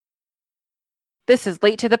This is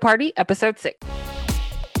Late to the Party, episode 6.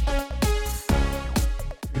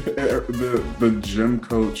 The gym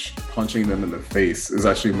coach punching them in the face is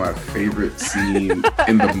actually my favorite scene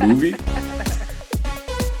in the movie.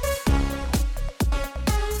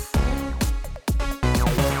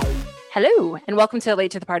 Hello, and welcome to Late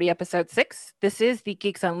to the Party, episode 6. This is the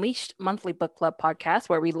Geeks Unleashed monthly book club podcast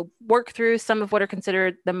where we work through some of what are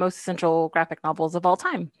considered the most essential graphic novels of all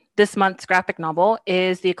time. This month's graphic novel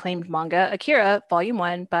is the acclaimed manga Akira, Volume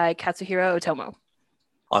 1 by Katsuhiro Otomo.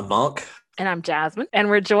 I'm Mark. And I'm Jasmine. And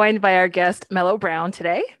we're joined by our guest, Mello Brown,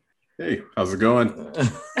 today. Hey, how's it going?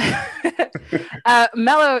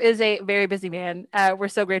 Mello is a very busy man. We're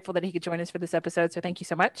so grateful that he could join us for this episode, so thank you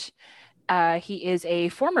so much. He is a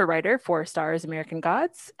former writer for Stars American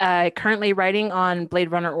Gods, currently writing on Blade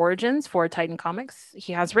Runner Origins for Titan Comics.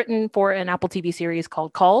 He has written for an Apple TV series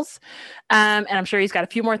called Calls, and I'm sure he's got a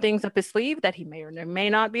few more things up his sleeve that he may or may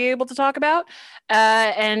not be able to talk about.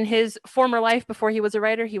 And his former life before he was a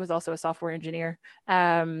writer, he was also a software engineer,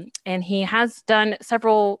 and he has done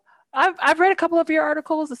several... I've read a couple of your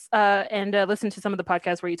articles and listened to some of the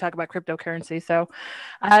podcasts where you talk about cryptocurrency. So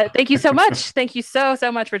thank you so much. Thank you so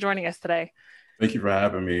much for joining us today. Thank you for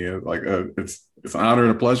having me. It's an honor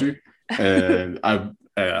and a pleasure. And I'm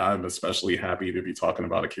especially happy to be talking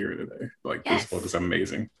about Akira today. This book is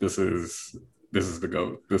amazing. This is the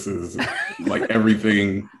GOAT. This is like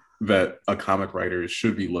everything that a comic writer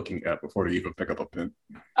should be looking at before they even pick up a pen.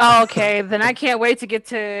 Okay, then I can't wait to get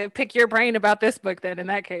to pick your brain about this book then in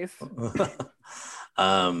that case.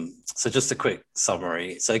 So just a quick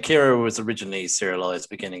summary. So Akira was originally serialized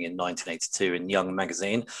beginning in 1982 in Young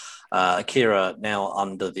magazine. Akira, now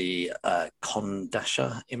under the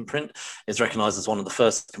Kondasha imprint, is recognized as one of the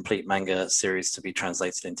first complete manga series to be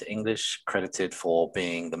translated into English, credited for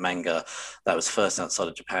being the manga that was first outside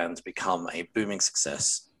of Japan to become a booming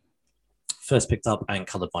success. First picked up and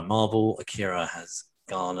colored by Marvel, Akira has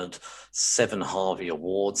garnered 7 Harvey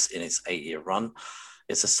Awards in its 8-year run.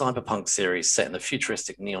 It's a cyberpunk series set in the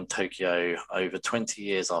futuristic neon Tokyo over 20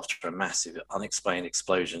 years after a massive unexplained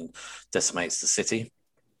explosion decimates the city.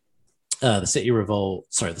 The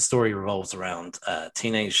story revolves around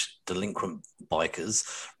teenage delinquent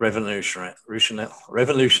bikers, revolutionaries,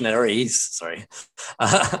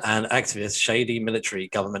 and activists, shady military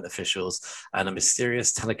government officials, and a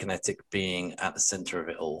mysterious telekinetic being at the center of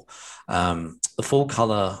it all. The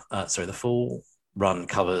full run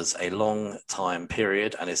covers a long time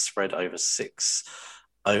period and is spread over 6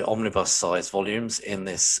 omnibus-sized volumes. In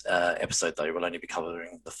this episode, though, we'll only be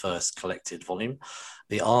covering the first collected volume.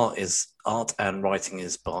 The art and writing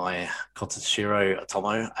is by Katsuhiro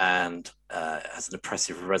Otomo and has an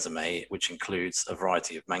impressive resume, which includes a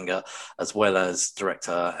variety of manga, as well as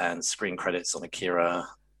director and screen credits on Akira,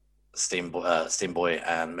 Steam Boy,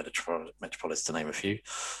 and Metropolis, to name a few.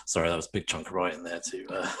 Sorry, that was a big chunk of writing there to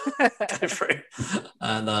go through.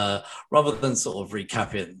 And rather than sort of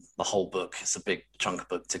recapping the whole book, it's a big chunk of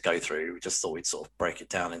book to go through. We just thought we'd sort of break it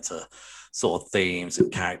down into sort of themes and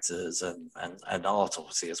characters and art,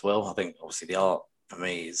 obviously, as well. I think, obviously, the art, for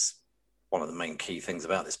me, is one of the main key things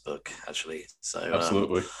about this book, actually. So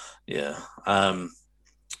absolutely. Yeah.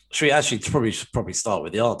 Should we actually probably start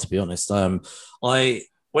with the art, to be honest?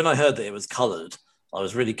 When I heard that it was coloured, I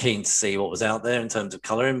was really keen to see what was out there in terms of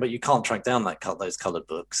colouring, but you can't track down those coloured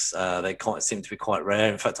books. They seem to be quite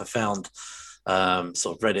rare. In fact, I found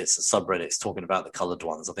sort of Reddits and subreddits talking about the coloured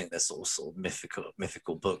ones. I think they're sort of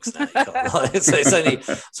mythical books now.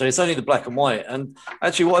 So it's only the black and white. And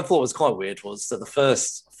actually, what I thought was quite weird was that the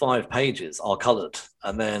first 5 pages are coloured,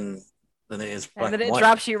 and then it is black and white. And then it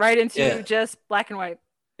drops you right into just black and white.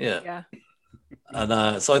 Yeah.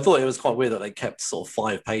 And so I thought it was quite weird that they kept sort of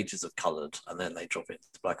 5 pages of coloured and then they drop it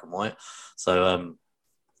into black and white. So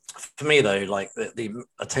for me, though, like the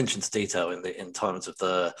attention to detail in terms of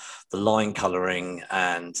the line colouring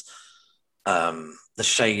and the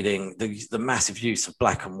shading, the massive use of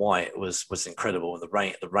black and white was incredible. And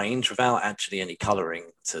the range without actually any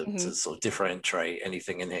colouring to sort of differentiate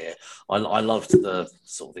anything in here. I loved the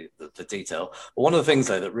sort of the detail. But one of the things,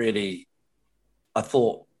 though, that really I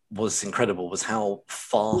thought was incredible was how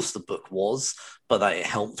fast the book was, but that it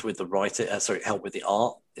helped with it helped with the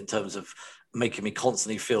art in terms of making me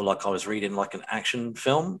constantly feel like I was reading like an action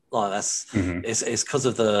film. Like it's because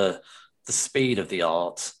of the speed of the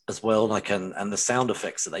art as well, like and the sound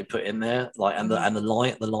effects that they put in there, like and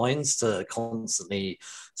the lines to constantly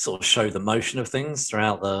sort of show the motion of things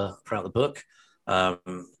throughout the book.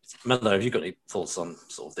 Mello, have you got any thoughts on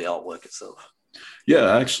sort of the artwork itself?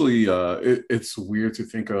 Yeah, actually, it's weird to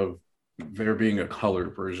think of there being a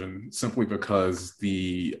colored version simply because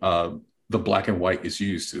the black and white is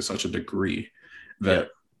used to such a degree. that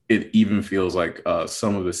it even feels like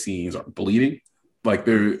some of the scenes are bleeding. Like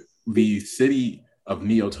the city of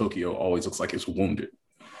Neo Tokyo always looks like it's wounded.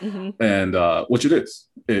 And which it is.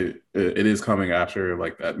 It is coming after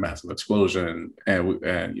like that massive explosion,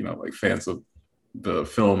 and you know, like fans of the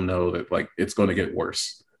film know that like it's going to get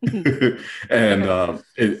worse. And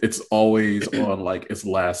it's always on like its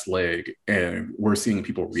last leg, and we're seeing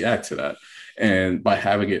people react to that. And by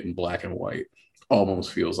having it in black and white,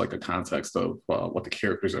 almost feels like a context of what the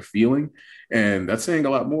characters are feeling, and that's saying a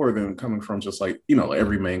lot more than coming from just like, you know,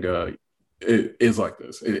 every manga. It is like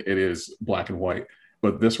this. It is black and white,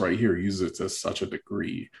 but this right here uses it to such a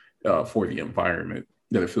degree for the environment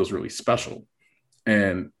that it feels really special.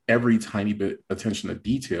 And every tiny bit attention to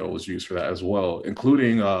detail was used for that as well,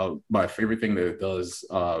 including my favorite thing that it does,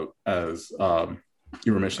 as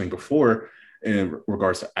you were mentioning before, in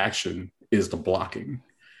regards to action, is the blocking.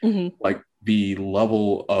 Like the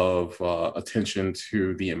level of attention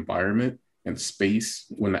to the environment and space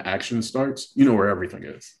when the action starts, you know where everything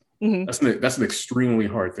is. That's an extremely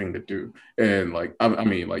hard thing to do. And like, I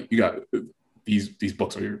mean, like you got these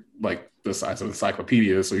books are like the size of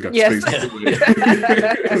encyclopedias, so you got space to do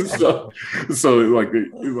it. so like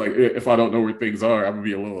if I don't know where things are, I'm gonna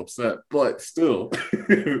be a little upset. But still,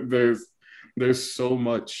 there's so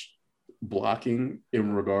much blocking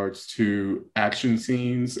in regards to action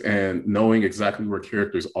scenes and knowing exactly where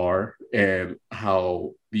characters are and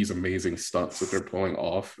how these amazing stunts that they're pulling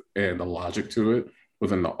off and the logic to it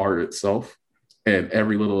within the art itself, and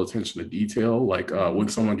every little attention to detail, like when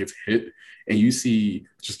someone gets hit and you see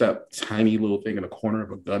just that tiny little thing in the corner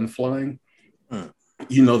of a gun flying,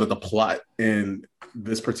 you know that the plot in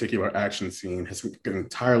this particular action scene has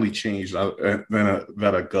entirely changed,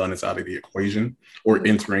 that a gun is out of the equation or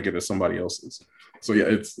entering into somebody else's. So yeah,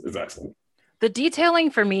 it's excellent. The detailing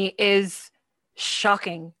for me is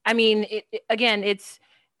shocking. I mean, again, it's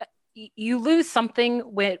you lose something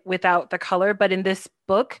without the color, but in this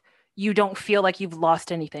book, you don't feel like you've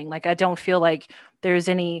lost anything. Like I don't feel like there's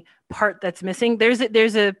any part that's missing. There's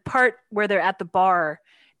a part where they're at the bar,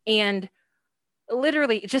 and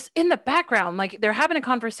literally just in the background, like they're having a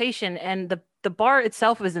conversation, and the bar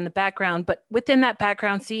itself is in the background, but within that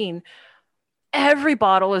background scene, every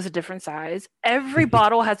bottle is a different size. Every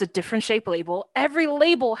bottle has a different shape label. Every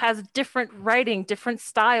label has different writing, different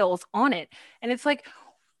styles on it. And it's like,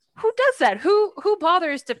 who does that? Who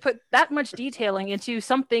bothers to put that much detailing into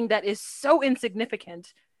something that is so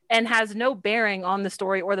insignificant and has no bearing on the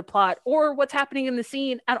story or the plot or what's happening in the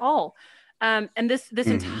scene at all? And this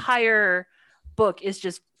entire book is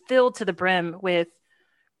just filled to the brim with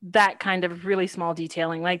that kind of really small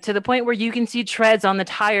detailing, like to the point where you can see treads on the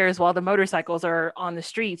tires while the motorcycles are on the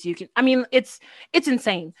streets. It's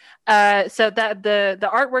insane. So that the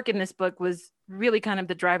artwork in this book was really kind of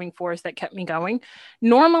the driving force that kept me going.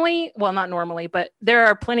 Normally, well, not normally, but there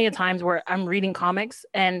are plenty of times where I'm reading comics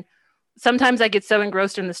and sometimes I get so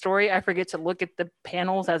engrossed in the story, I forget to look at the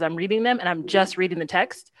panels as I'm reading them and I'm just reading the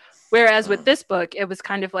text. Whereas with this book, it was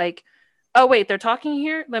kind of like, oh wait, they're talking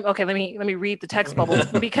here. Okay, let me read the text bubble,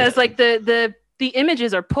 because like the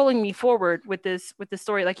images are pulling me forward with this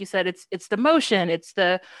story. Like you said, it's the motion, it's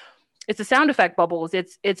the sound effect bubbles,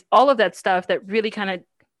 it's all of that stuff that really kind of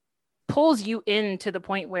pulls you in to the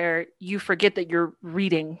point where you forget that you're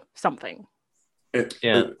reading something.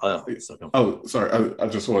 Sorry. I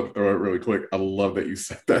just want to throw it really quick. I love that you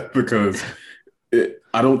said that, because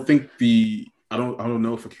I don't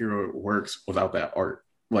know if Akira works without that art.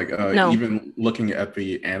 Like no. Even looking at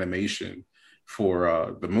the animation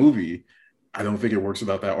for the movie, I don't think it works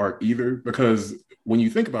without that art either, because when you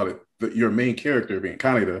think about it, your main character, being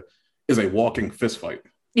Kaneda, is a walking fist fight.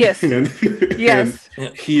 Yes. Yes.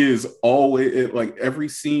 And he is always, like every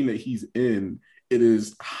scene that he's in, it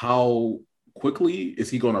is how quickly is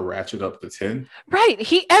he going to ratchet up the 10?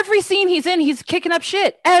 Right. Every scene he's in, he's kicking up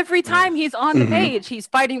shit. Every time he's on the page, he's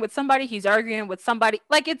fighting with somebody, he's arguing with somebody.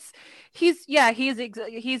 Like he's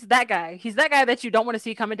that guy. He's that guy that you don't want to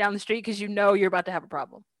see coming down the street because you know you're about to have a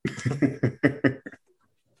problem.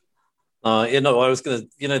 I was gonna,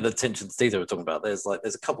 the attention to detail we're talking about. There's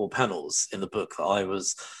a couple of panels in the book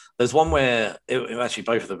that there's one where actually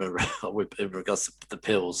both of them in regards to the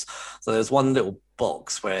pills. So there's one little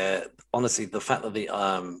box where honestly the fact that the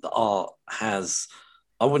art has,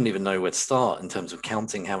 I wouldn't even know where to start in terms of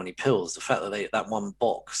counting how many pills. The fact that that one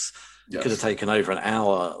box could have taken over an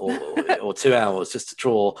hour or 2 hours just to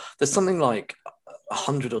draw. There's something like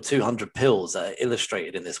 100 or 200 pills that are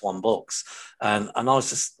illustrated in this one box, and I was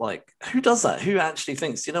just like, who does that? Who actually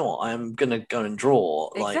thinks, you know what, I'm gonna go and draw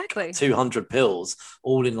like 200 pills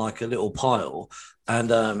all in like a little pile? And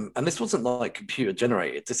this wasn't like computer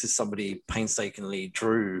generated. This is somebody painstakingly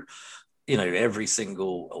drew, every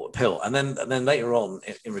single pill. And then later on,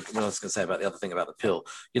 when I was going to say about the other thing about the pill,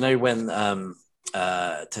 when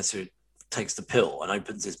Tetsu takes the pill and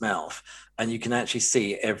opens his mouth, and you can actually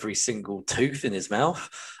see every single tooth in his mouth,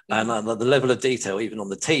 and the level of detail even on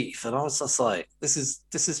the teeth. And I was just like, this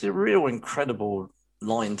is a real incredible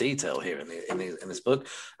line detail here in this book.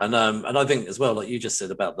 And I think as well, like you just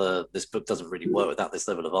said about this book doesn't really work without this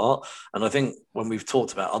level of art. And I think when we've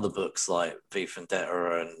talked about other books like V for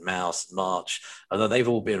Vendetta and Mouse and March, although they've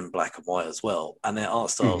all been in black and white as well, and their art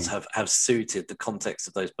styles have suited the context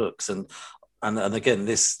of those books. And again,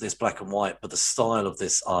 this black and white, but the style of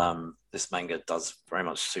this manga does very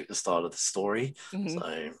much suit the style of the story.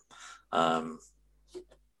 So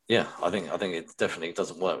yeah, I think it definitely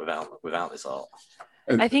doesn't work without this art.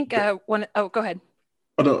 And I think go ahead.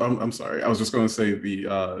 Oh no, I'm sorry. I was just going to say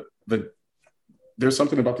there's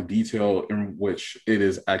something about the detail in which it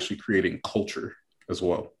is actually creating culture as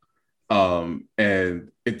well.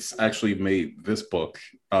 And it's actually made this book,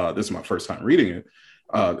 this is my first time reading it,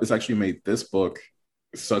 it's actually made this book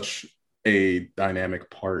such a dynamic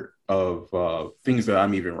part of things that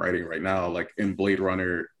I'm even writing right now. Like in Blade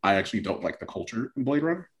Runner, I actually don't like the culture in Blade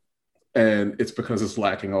Runner. And it's because it's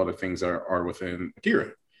lacking all the things that are within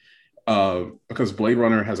Akira. Because Blade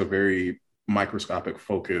Runner has a very microscopic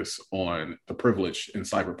focus on the privilege in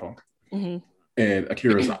cyberpunk. And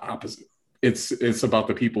Akira is the opposite. It's about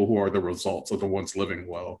the people who are the results of the ones living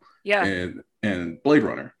well. Yeah. And Blade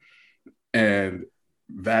Runner. And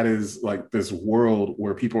that is like this world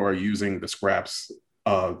where people are using the scraps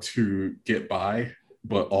to get by,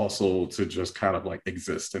 but also to just kind of like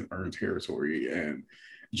exist and earn territory and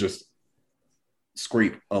just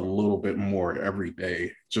scrape a little bit more every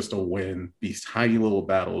day just to win these tiny little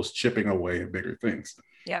battles, chipping away at bigger things.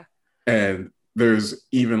 Yeah. And there's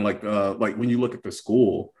even like when you look at the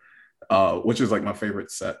school, which is like my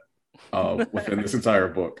favorite set within this entire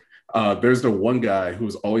book, there's the one guy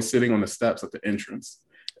who's always sitting on the steps at the entrance.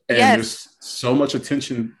 And there's so much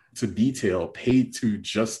attention to detail paid to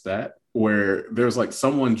just that, where there's like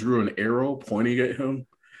someone drew an arrow pointing at him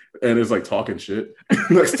and is like talking shit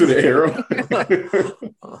next to the arrow.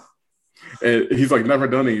 And he's like never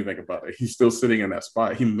done anything about it. He's still sitting in that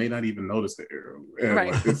spot. He may not even notice the arrow. And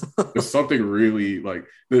like, there's something really like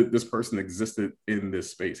this person existed in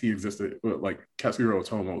this space. He existed, like Katsuhiro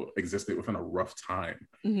Otomo existed within a rough time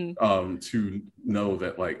to know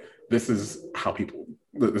that like this is how people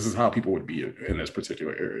would be in this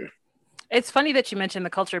particular area. It's funny that you mentioned the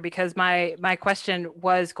culture, because my question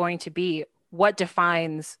was going to be, what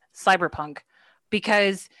defines cyberpunk?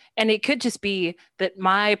 Because, and it could just be that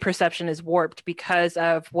my perception is warped because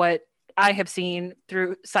of what I have seen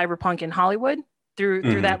through cyberpunk in Hollywood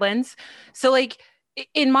through that lens. So like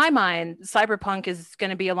in my mind, cyberpunk is going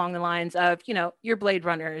to be along the lines of, your Blade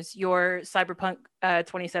Runners, your Cyberpunk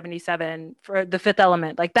 2077, for The Fifth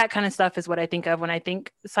Element, like that kind of stuff is what I think of when I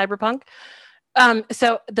think cyberpunk.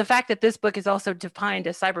 So the fact that this book is also defined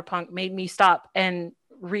as cyberpunk made me stop and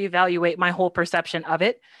reevaluate my whole perception of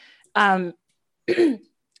it.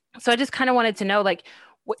 So I just kind of wanted to know, like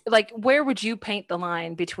where would you paint the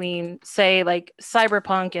line between, say, like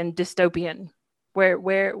cyberpunk and dystopian?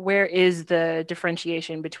 Where is the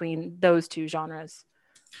differentiation between those two genres?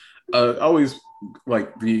 Always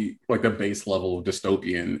like the base level of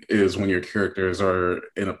dystopian is when your characters are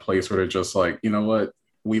in a place where they're just like, you know what,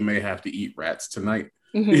 we may have to eat rats tonight.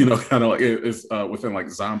 Kind of like it's within like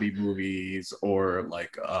zombie movies or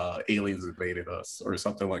like aliens invaded us or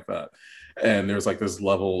something like that. And there's like this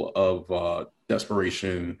level of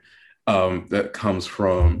desperation that comes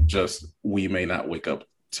from just, we may not wake up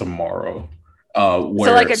tomorrow. So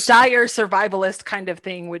like a dire survivalist kind of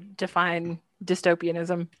thing would define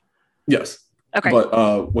dystopianism. Yes. Okay.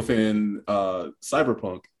 But within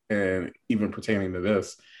cyberpunk, and even pertaining to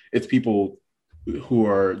this, it's people who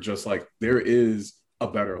are just like, there is a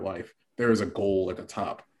better life. There is a goal at the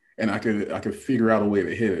top, and I could figure out a way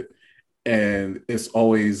to hit it. And it's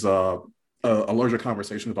always a larger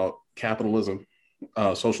conversation about capitalism,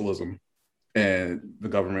 socialism, and the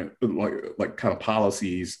government, like kind of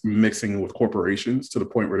policies mixing with corporations to the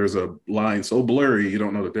point where there's a line so blurry you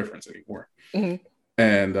don't know the difference anymore.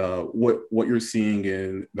 And what you're seeing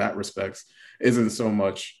in that respect isn't so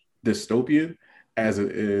much dystopian as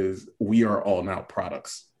it is, we are all now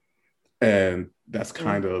products. And that's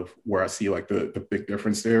kind of where I see like the big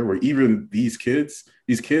difference there, where even these kids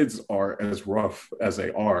are as rough as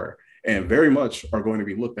they are, and very much are going to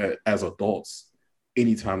be looked at as adults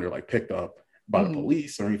anytime they're like picked up by the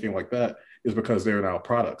police or anything like that, is because they're now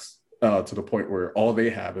products to the point where all they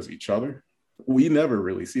have is each other. we never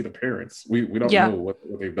really see the parents. We don't Yeah. know what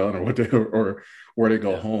they've done or what they or where they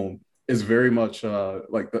go home. It's very much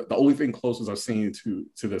like the only thing closest I've seen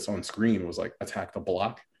to this on screen was like Attack the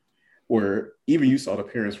Block, where even you saw the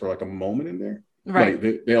parents for like a moment in there. Right.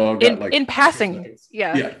 Like they all got like in passing.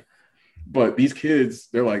 Yeah. Yeah. But these kids,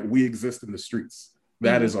 they're like, we exist in the streets.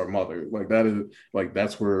 That is our mother. Like that is like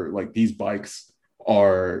that's where like these bikes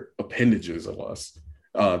are appendages of us.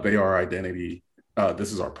 They are our identity.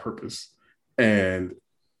 This is our purpose. And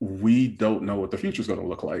we don't know what the future is going to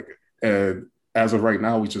look like. And as of right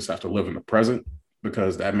now, we just have to live in the present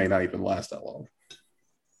because that may not even last that long.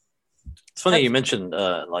 It's funny you mentioned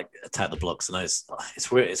like Attack the Blocks, and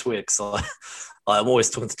it's weird. It's weird because I'm always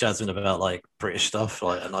talking to Jasmine about like British stuff,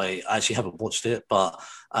 like, and I actually haven't watched it, but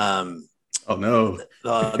oh no,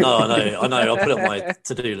 no, I know. I'll put it on my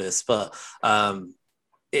to-do list, but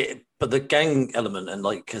the gang element and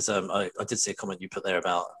like because I did see a comment you put there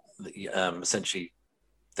about essentially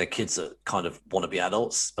their kids that kind of want to be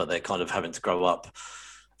adults, but they're kind of having to grow up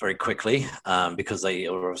very quickly because they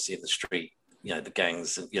are obviously in the street, you know, the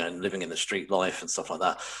gangs, you know, and living in the street life and stuff like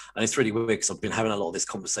that. And it's really weird because I've been having a lot of this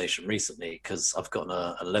conversation recently because I've got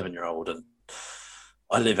an 11-year-old and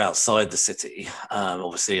I live outside the city.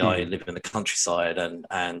 Obviously, I live in the countryside, and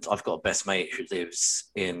I've got a best mate who lives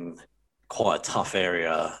in quite a tough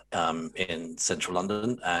area in central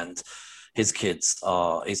London, and his kids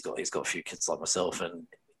are he's got a few kids like myself, and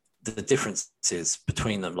the differences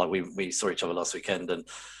between them, like we saw each other last weekend, and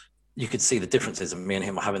you could see the differences. And me and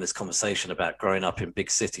him were having this conversation about growing up in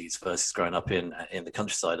big cities versus growing up in the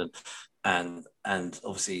countryside, and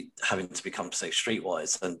obviously having to become, say,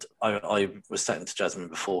 streetwise. And I was chatting to Jasmine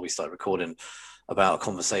before we started recording about a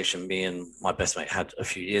conversation me and my best mate had a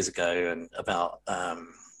few years ago, and about a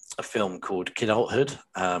film called Kidulthood.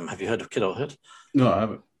 Have you heard of Kidulthood? No, I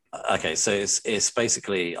haven't. Okay, so it's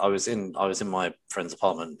basically I was in my friend's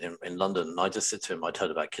apartment in London, and I just said to him I'd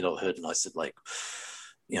heard about Kidulthood, and I said, like,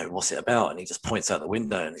 you know, what's it about? And he just points out the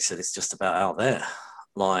window and he said it's just about out there.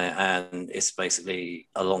 Like, and it's basically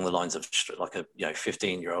along the lines of like a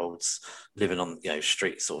 15-year-olds living on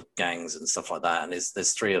street sort of gangs and stuff like that. And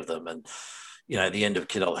there's three of them, and at the end of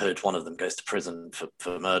Kidulthood, one of them goes to prison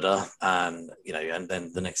for murder, and and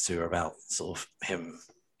then the next two are about sort of him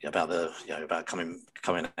about about coming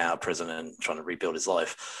out of prison and trying to rebuild his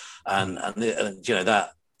life, and that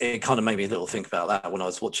it kind of made me a little think about that when I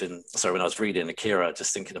was reading Akira,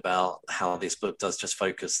 just thinking about how this book does just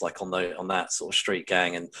focus like on that sort of street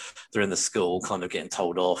gang, and they're in the school kind of getting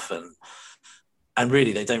told off, and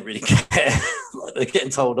really they don't really care. Like, they're getting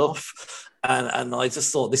told off, and I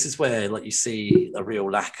just thought this is where like you see a real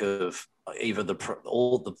lack of either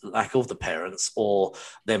the lack of the parents or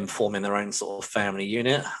them forming their own sort of family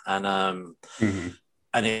unit, and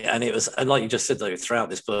and it was, and like you just said though, throughout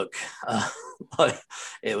this book, like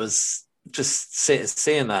it was just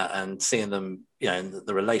seeing that and seeing them, and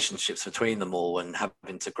the relationships between them all, and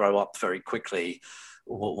having to grow up very quickly.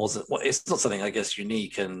 It's not something I guess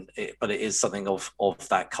unique, but it is something of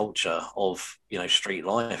that culture of street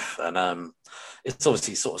life, and it's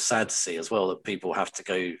obviously sort of sad to see as well that people have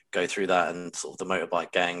to go through that, and sort of the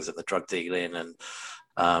motorbike gangs and the drug dealing,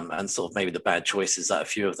 and sort of maybe the bad choices that a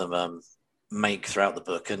few of them make throughout the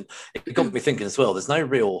book. And it got me thinking as well, there's no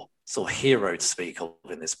real sort of hero to speak of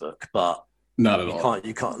in this book, but not at all.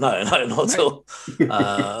 You can't no not at all.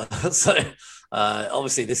 So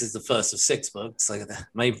obviously this is the first of 6 books, so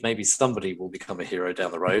maybe somebody will become a hero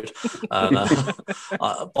down the road. But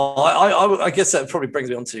I guess that probably brings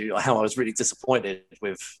me on to how I was really disappointed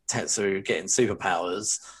with Tetsu getting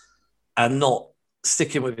superpowers and not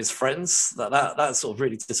sticking with his friends. That sort of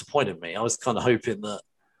really disappointed me. I was kind of hoping that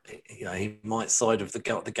he might side with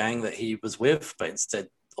the gang that he was with, but instead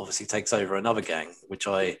obviously takes over another gang, which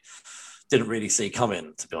I didn't really see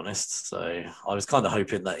coming, to be honest. So I was kind of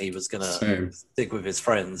hoping that he was going to stick with his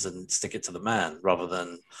friends and stick it to the man rather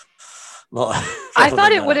than I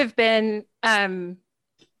thought it would have been kind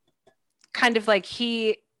of like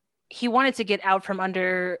he wanted to get out from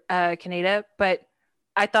under Kaneda, but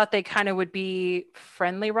I thought they kind of would be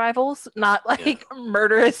friendly rivals, not like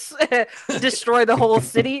murderous, destroy the whole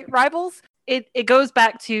city rivals. It goes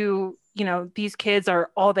back to, these kids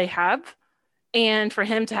are all they have. And for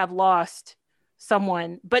him to have lost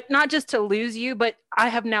someone, but not just to lose you, but I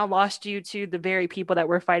have now lost you to the very people that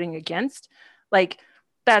we're fighting against. Like,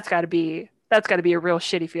 that's got to be a real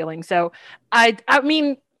shitty feeling. So I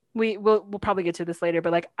mean, we'll probably get to this later,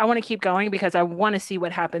 but like, I want to keep going because I want to see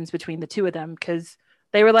what happens between the two of them, because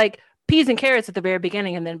they were like peas and carrots at the very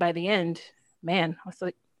beginning, and then by the end, man, I was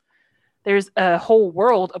like, there's a whole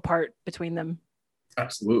world apart between them.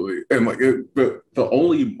 Absolutely. And like the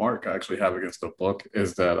only mark I actually have against the book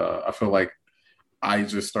is that I feel like I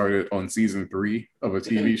just started on season 3 of a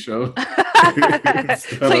TV show.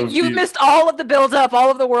 So you missed all of the build up,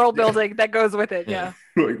 all of the world building that goes with it. Yeah.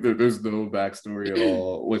 Like there's no backstory at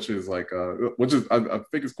all, which is I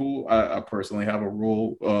think it's cool. I personally have a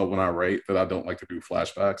rule when I write that I don't like to do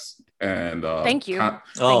flashbacks. And thank you. That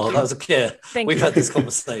was a kid. We've had this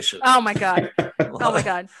conversation. Oh my god. Oh my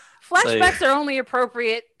god. Flashbacks are only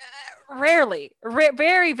appropriate rarely.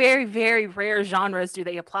 Very, very, very rare genres do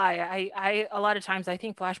they apply. I a lot of times I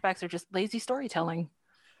think flashbacks are just lazy storytelling.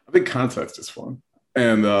 I think context is fun.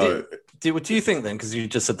 And what do you think then? Because you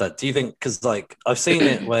just said that. Do you think, because like I've seen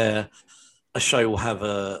it where a show will have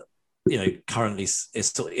currently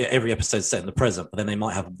it's every episode set in the present, but then they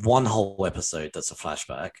might have one whole episode that's a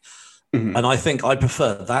flashback. Mm-hmm. And I think I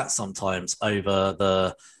prefer that sometimes over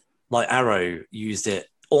the, like Arrow used it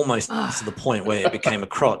almost to the point where it became a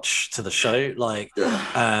crutch to the show.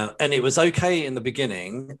 And it was okay in the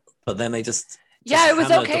beginning, but then they just it was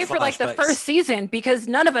okay for like the first season because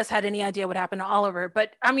none of us had any idea what happened to Oliver.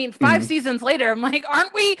 But I mean, 5 seasons later, I'm like, are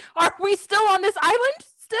we still on this island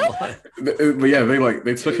still? But yeah,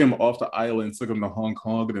 they took him off the island, took him to Hong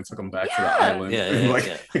Kong, and then took him back to the island.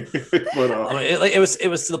 But I mean, it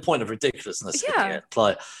was to the point of ridiculousness.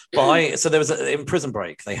 So there was in Prison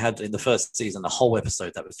Break, they had in the first season a whole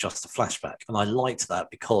episode that was just a flashback, and I liked that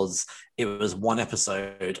because it was one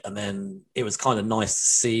episode, and then it was kind of nice to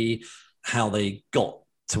see how they got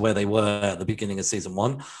to where they were at the beginning of season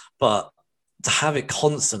 1, but to have it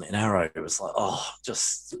constant in Arrow, it was like,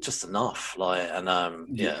 just enough. And I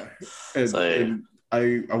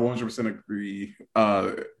 100% agree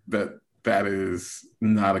that is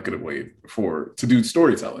not a good way to do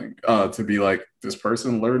storytelling. To be like, this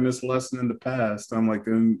person learned this lesson in the past. I'm like,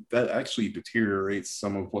 then that actually deteriorates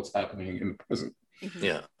some of what's happening in the present.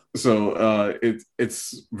 Yeah. So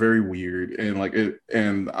it's very weird, and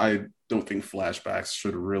I don't think flashbacks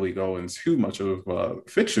should really go into too much of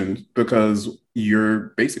fiction because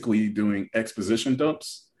you're basically doing exposition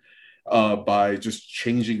dumps by just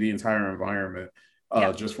changing the entire environment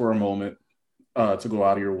just for a moment to go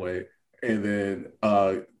out of your way, and then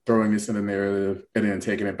throwing this in the narrative and then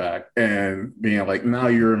taking it back and being like, now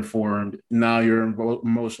you're informed, now you're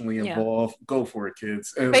emotionally involved, go for it,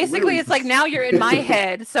 kids. And basically really, it's like, now you're in my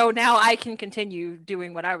head, so now I can continue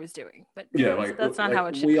doing what I was doing. But that's not how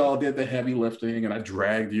it should be. We all did the heavy lifting and I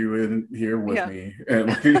dragged you in here with me. And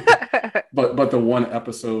but the one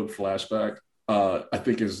episode flashback I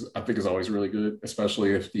think is always really good,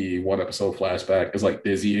 especially if the one episode flashback is like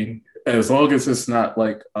dizzying, as long as it's not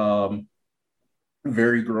like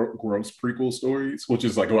very gross prequel stories, which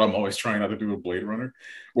is like what I'm always trying not to do with Blade Runner,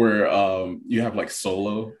 where you have like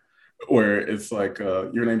Solo, where it's like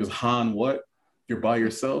your name is Han what? You're by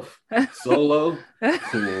yourself? Solo?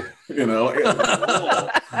 Cool.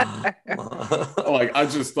 Like I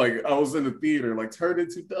just like I was in the theater like turn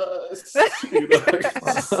into dust. I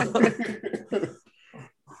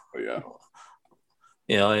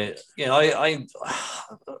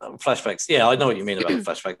flashbacks. Yeah, I know what you mean about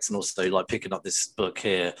flashbacks, and also like picking up this book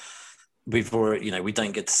here. We've already, we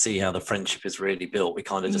don't get to see how the friendship is really built. We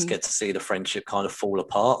kind of just get to see the friendship kind of fall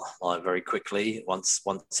apart like very quickly once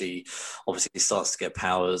he obviously starts to get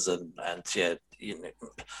powers and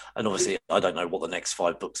obviously I don't know what the next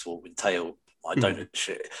 5 books will entail. I don't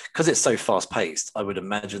because it's so fast paced. I would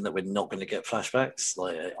imagine that we're not going to get flashbacks.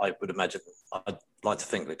 Like I would imagine, I'd like to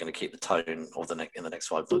think they're going to keep the tone of in the next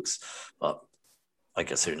 5 books, but I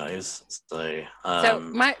guess who knows. So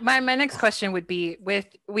my next question would be: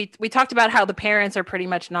 we talked about how the parents are pretty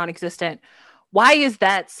much non-existent. Why is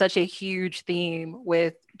that such a huge theme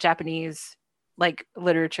with Japanese like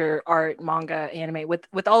literature, art, manga, anime,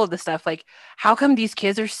 with all of this stuff? Like, how come these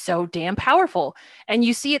kids are so damn powerful? And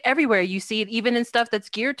you see it everywhere. You see it even in stuff that's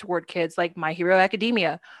geared toward kids, like My Hero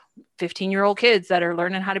Academia, 15-year-old kids that are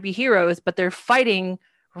learning how to be heroes, but they're fighting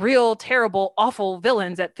real terrible, awful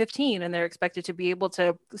villains at 15, and they're expected to be able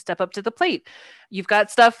to step up to the plate. You've got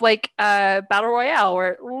stuff like Battle Royale,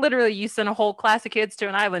 where literally you send a whole class of kids to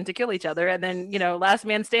an island to kill each other, and then last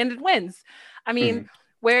man standing wins. I mean,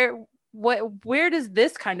 where does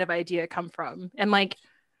this kind of idea come from? And like,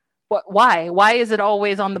 why is it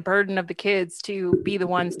always on the burden of the kids to be the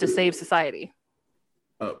ones to save society?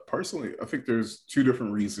 Personally, I think there's 2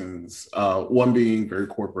 different reasons. One being very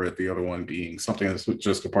corporate, the other one being something that's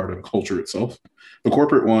just a part of the culture itself. The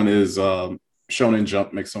corporate one is Shonen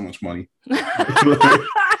Jump makes so much money.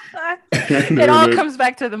 It all comes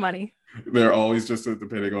back to the money. They're always just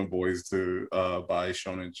depending on boys to buy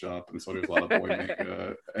Shonen Jump, and so there's a lot of boy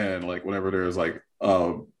manga. And like whenever there's like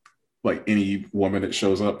like any woman that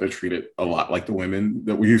shows up, they're treated a lot like the women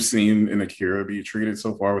that we've seen in Akira be treated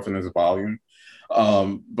so far within this volume.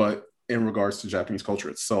 But in regards to Japanese culture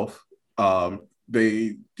itself,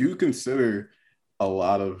 they do consider a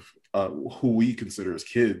lot of who we consider as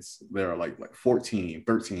kids. They're like 14,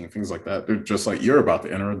 13, things like that. They're just like, you're about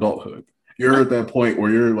to enter adulthood. You're at that point where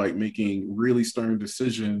you're like making really stern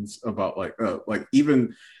decisions about like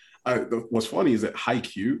even what's funny is that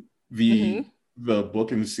Haikyuu, the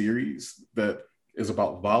book and series that is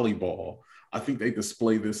about volleyball, I think they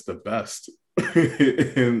display this the best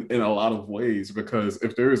in a lot of ways, because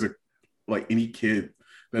if there is like any kid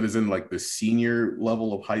that is in like the senior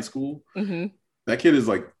level of high school, that kid is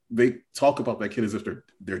like, they talk about that kid as if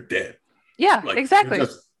they're dead. Yeah, like, exactly.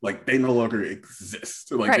 Just, like they no longer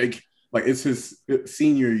exist. Like like it's his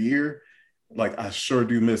senior year. Like, I sure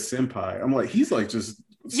do miss Senpai. I'm like, he's like just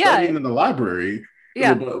studying in the library.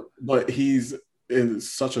 Yeah. But he's in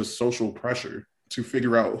such a social pressure to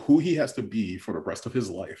figure out who he has to be for the rest of his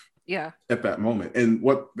life. Yeah. At that moment. And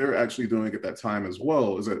what they're actually doing at that time as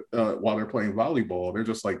well is that while they're playing volleyball, they're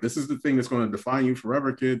just like, this is the thing that's going to define you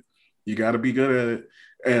forever, kid. You got to be good at it.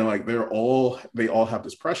 And like they all have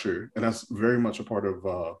this pressure. And that's very much a part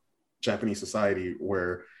of Japanese society,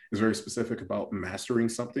 where it's very specific about mastering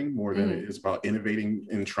something more than it is about innovating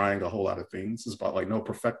and trying a whole lot of things. It's about like, no,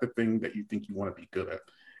 perfect the thing that you think you want to be good at.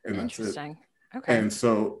 And that's it. Okay. And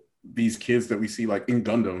so these kids that we see like in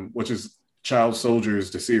Gundam, which is Child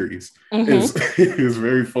Soldiers, the series, is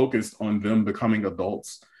very focused on them becoming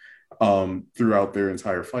adults throughout their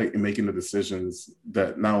entire fight and making the decisions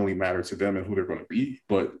that not only matter to them and who they're going to be,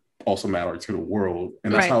 but also matter to the world.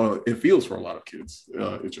 And that's how it feels for a lot of kids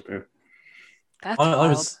in Japan. That's I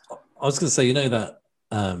was going to say, you know, that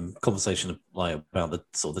conversation like about the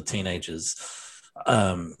sort of the teenagers,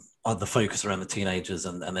 the focus around the teenagers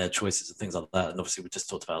and their choices and things like that. And obviously we just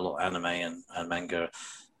talked about a lot of anime and manga,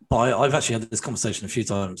 but I've actually had this conversation a few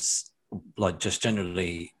times, like just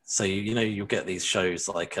generally. So, you know, you'll get these shows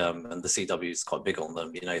like, and the CW is quite big on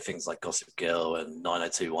them, you know, things like Gossip Girl and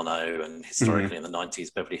 90210 and historically in the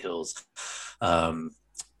 90s, Beverly Hills,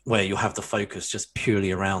 where you have the focus just purely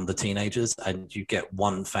around the teenagers, and you get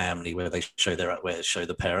one family where they show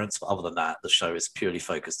the parents. But other than that, the show is purely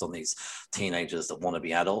focused on these teenagers that want to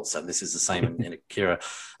be adults. And this is the same in Akira.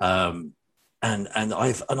 And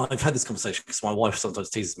I've had this conversation because my wife sometimes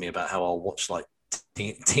teases me about how I'll watch like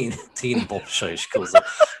teeny bop shows, she calls it.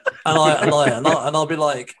 And I'll be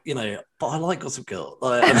like, you know, but I like Gossip Girl.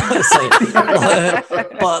 But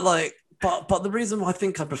the reason why I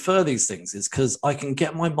think I prefer these things is because I can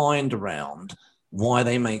get my mind around why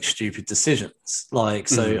they make stupid decisions.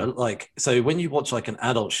 So when you watch like an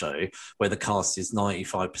adult show where the cast is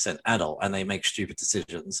 95% adult and they make stupid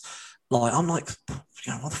decisions, like I'm like,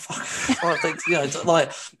 you know, what the fuck? You know,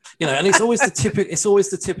 like, you know, and it's always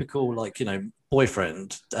the typical like, you know,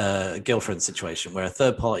 boyfriend girlfriend situation where a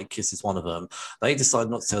third party kisses one of them. They decide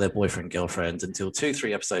not to tell their boyfriend girlfriend until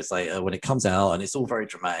 2-3 episodes later when it comes out, and it's all very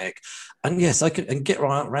dramatic. And yes, I can get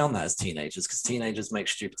around that as teenagers, because teenagers make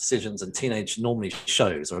stupid decisions, and teenage normally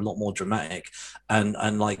shows are a lot more dramatic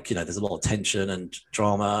and like, you know, there's a lot of tension and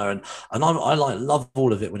drama, and I like love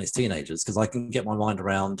all of it when it's teenagers, because I can get my mind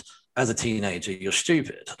around, as a teenager, you're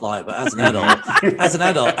stupid. Like, but as an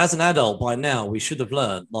adult, by now we should have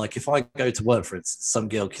learned. Like, if I go to work, for instance, some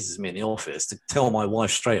girl kisses me in the office, to tell my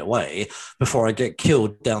wife straight away before I get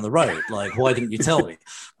killed down the road. Like, why didn't you tell me?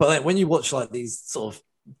 But like, when you watch like these sort of,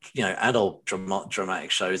 you know, adult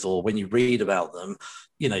dramatic shows, or when you read about them,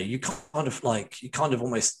 you know, you kind of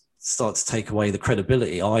almost start to take away the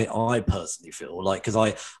credibility. I personally feel like, because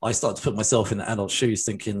I start to put myself in the adult shoes,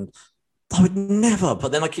 thinking, I would never.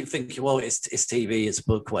 But then I keep thinking, well, it's TV, it's a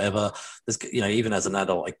book, whatever. There's, you know, even as an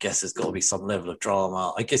adult, I guess there's got to be some level of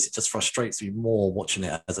drama. I guess it just frustrates me more watching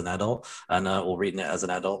it as an adult and or reading it as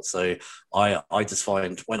an adult. So I just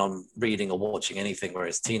find when I'm reading or watching anything where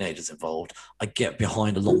it's teenagers involved, I get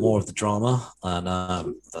behind a lot more of the drama, and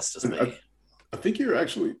that's just me. I think you're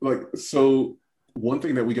actually like, so one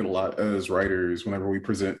thing that we get a lot as writers, whenever we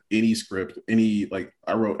present any script, like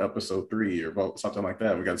I wrote episode 3 or about something like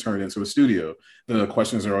that, we got to turn it into a studio. The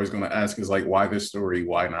questions they're always going to ask is like, why this story?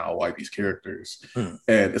 Why now? Why these characters? And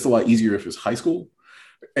it's a lot easier if it's high school.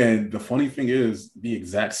 And the funny thing is, the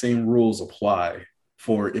exact same rules apply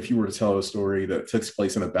for if you were to tell a story that takes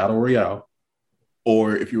place in a battle royale,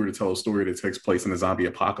 or if you were to tell a story that takes place in a zombie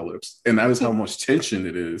apocalypse. And that is how much tension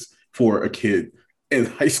it is for a kid in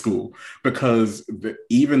high school, because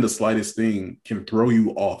even the slightest thing can throw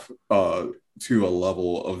you off to a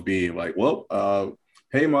level of being like, well,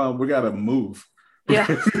 hey mom, we gotta move. Yeah.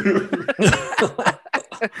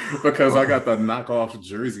 because I got the knockoff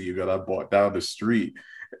jersey that I bought down the street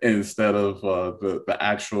instead of the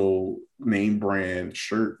actual name brand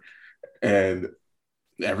shirt, and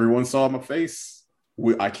everyone saw my face.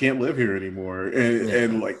 I can't live here anymore,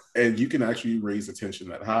 and you can actually raise attention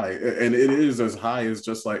that high, and it is as high as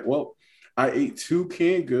just like, well, I ate 2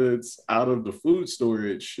 canned goods out of the food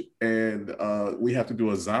storage, and we have to do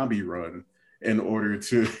a zombie run in order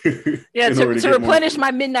to to replenish my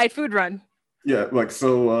midnight food run. Yeah, like,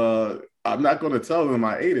 so I'm not going to tell them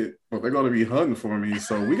I ate it, but they're going to be hunting for me,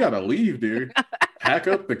 so we got to leave, dude. Pack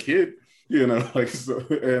up the kid, like, so,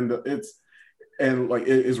 and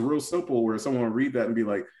it's real simple where someone will read that and be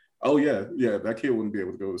like, oh yeah, that kid wouldn't be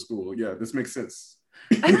able to go to school. Yeah, this makes sense.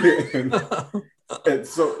 and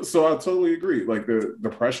so I totally agree. Like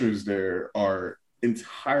the pressures there are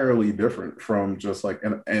entirely different from just like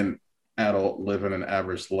an adult living an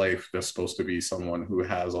average life that's supposed to be someone who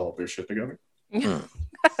has all their shit together.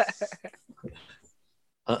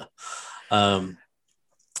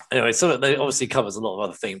 Anyway, so it obviously covers a lot of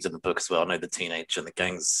other themes in the book as well. I know the teenage and the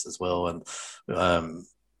gangs as well, and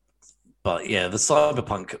but yeah, the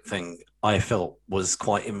cyberpunk thing I felt was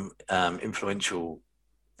quite influential.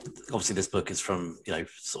 Obviously, this book is from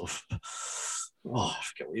sort of I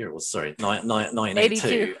forget what year it was. Sorry,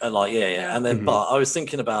 1982. And and then but I was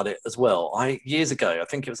thinking about it as well. Years ago, I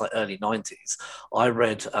think it was like early 90s. I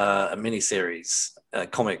read a miniseries. A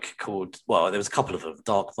comic called, there was a couple of them,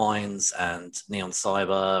 Dark Minds and Neon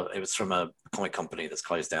Cyber. It was from a comic company that's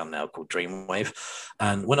closed down now called Dreamwave.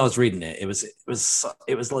 And when I was reading it, it was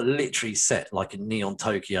like literally set like in neon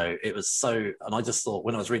Tokyo. It was so, and I just thought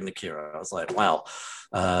when I was reading Akira, I was like, wow.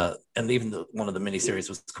 And even one of the miniseries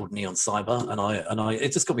was called Neon Cyber, and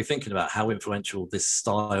it just got me thinking about how influential this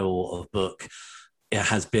style of book it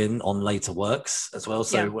has been on later works as well.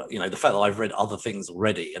 So, the fact that I've read other things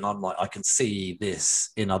already, and I'm like, I can see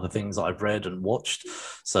this in other things that I've read and watched.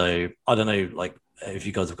 So I don't know, like, if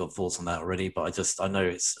you guys have got thoughts on that already, but I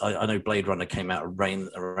know Blade Runner came out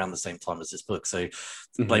around the same time as this book. So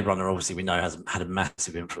Blade Runner, obviously we know has had a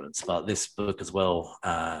massive influence, but this book as well,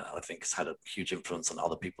 I think has had a huge influence on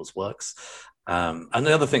other people's works. And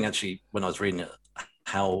the other thing actually, when I was reading it,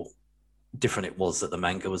 how different it was that the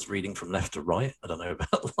manga was reading from left to right. I don't know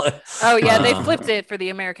about they flipped it for the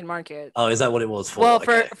American market. Oh, is that what it was for? Well,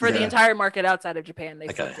 for the entire market outside of Japan, they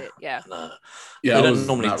flipped it. They don't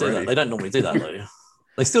normally do that. They don't normally do that though.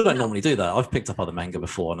 They still don't normally do that. I've picked up other manga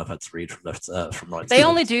before, and I've had to read from left from right. They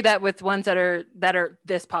only do that with ones that are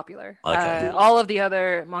this popular. All of the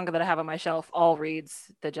other manga that I have on my shelf all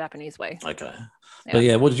reads the Japanese way. Okay,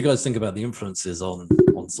 but what did you guys think about the influences on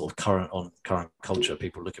sort of current culture?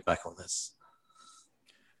 People looking back on this.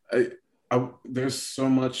 There's so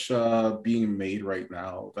much being made right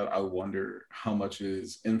now that I wonder how much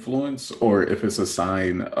is influence or if it's a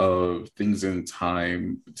sign of things in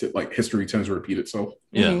time. Like history tends to repeat itself.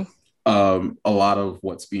 Yeah. A lot of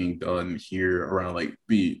what's being done here around like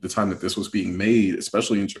the time that this was being made,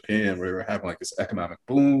 especially in Japan, where we're having like this economic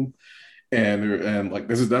boom, and like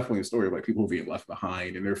this is definitely a story of like people being left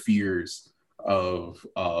behind and their fears of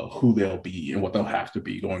who they'll be and what they'll have to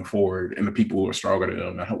be going forward, and the people who are stronger than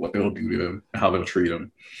them and what they'll do to them and how they'll treat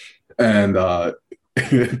them. And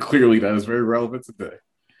clearly that is very relevant today.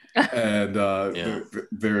 And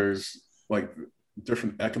there's like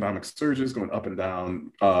different economic surges going up and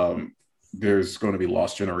down. There's going to be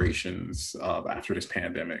lost generations after this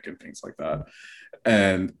pandemic and things like that.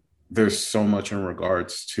 And there's so much in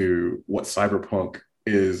regards to what cyberpunk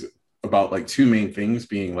is about, like two main things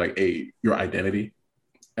being like your identity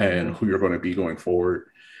and who you're going to be going forward.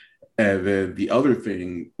 And then the other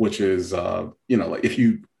thing, which is, like if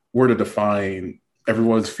you were to define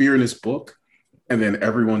everyone's fear in this book and then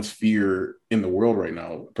everyone's fear in the world right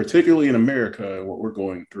now, particularly in America and what we're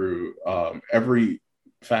going through, every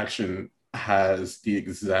faction has the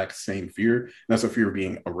exact same fear. And that's a fear of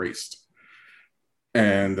being erased.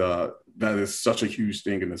 And that is such a huge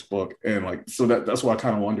thing in this book. And like, so that's why I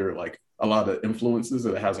kind of wonder, like a lot of the influences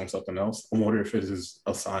that it has on something else. I wonder if it is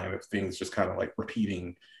a sign of things just kind of like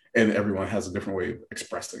repeating and everyone has a different way of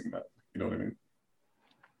expressing that. You know what I mean?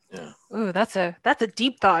 Yeah. Ooh, that's a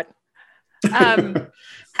deep thought. I'm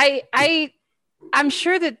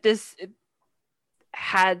sure that this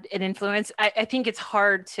had an influence. I think it's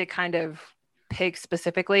hard to kind of pick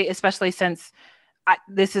specifically, especially since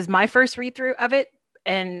this is my first read through of it.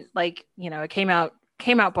 And like, it came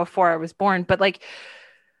out before I was born, but like,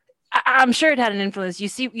 I'm sure it had an influence.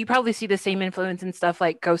 You probably see the same influence in stuff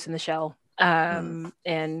like Ghost in the Shell, and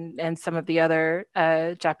some of the other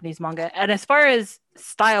Japanese manga. And as far as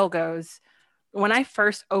style goes, when I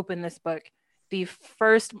first opened this book, the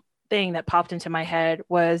first thing that popped into my head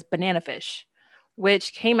was Banana Fish,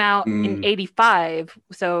 which came out in 85.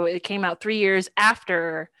 So it came out 3 years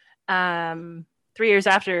after 3 years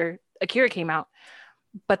after Akira came out.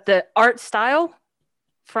 But the art style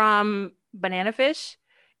from Banana Fish,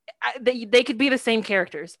 they could be the same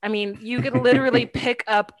characters. I mean, you could literally pick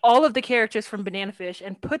up all of the characters from Banana Fish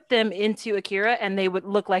and put them into Akira, and they would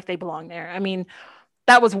look like they belong there. I mean,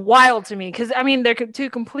 that was wild to me because I mean they're two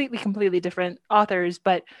completely different authors,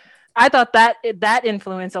 but I thought that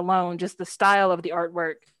influence alone, just the style of the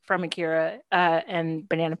artwork from Akira and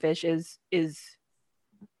Banana Fish, is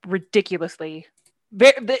ridiculously.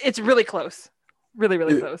 It's really close.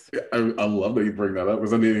 Really close. I love that you bring that up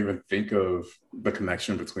because I didn't even think of the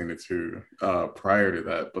connection between the two prior to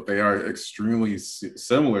that, but they are extremely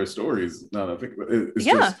similar stories. Now that I think about it, it's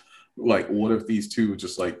just like, what if these two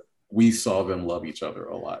just like we saw them love each other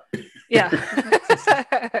a lot? Yeah.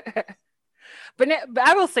 But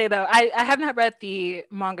I will say though, I have not read the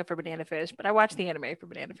manga for Banana Fish, but I watched the anime for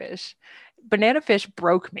Banana Fish. Banana Fish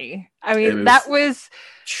broke me. I mean, that was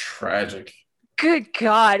tragic. Good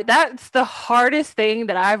God, that's the hardest thing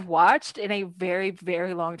that I've watched in a very,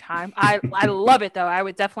 very long time. I love it though. I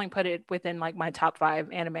would definitely put it within like my top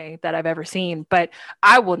 5 anime that I've ever seen, but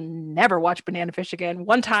I will never watch Banana Fish again.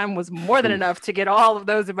 One time was more than enough to get all of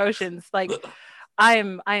those emotions. Like I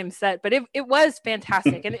am set, but it was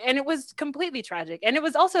fantastic and it was completely tragic. And it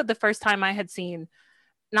was also the first time I had seen,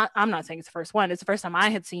 I'm not saying it's the first one, it's the first time I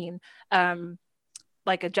had seen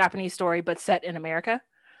like a Japanese story but set in America.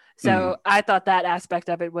 So I thought that aspect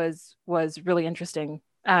of it was really interesting.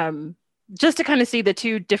 Just to kind of see the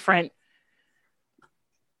two different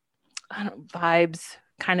vibes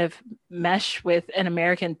kind of mesh with an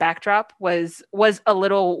American backdrop was a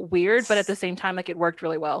little weird, but at the same time, like it worked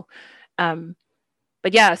really well.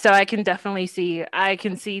 But yeah, so I can definitely see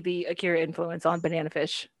the Akira influence on Banana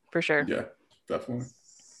Fish for sure. Yeah, definitely.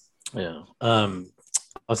 Yeah. I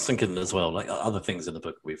was thinking as well, like other things in the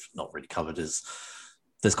book we've not really covered is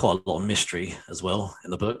there's quite a lot of mystery as well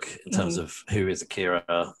in the book in terms of who is Akira.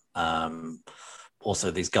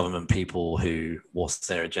 Also, these government people what's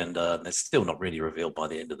their agenda, and it's still not really revealed by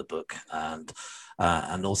the end of the book. And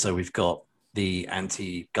also we've got the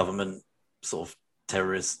anti-government sort of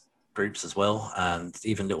terrorist groups as well, and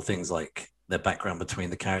even little things like their background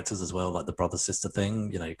between the characters as well, like the brother-sister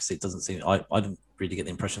thing, because it doesn't seem, I didn't really get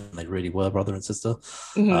the impression they really were brother and sister.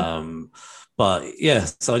 But yeah,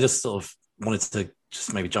 so I just sort of wanted to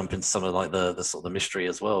just maybe jump into some of like the sort of the mystery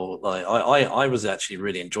as well. Like I was actually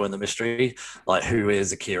really enjoying the mystery, like who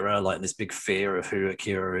is Akira, like this big fear of who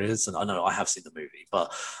Akira is. And I know I have seen the movie,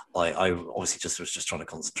 but like I obviously was just trying to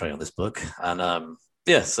concentrate on this book. And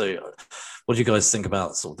yeah, so what do you guys think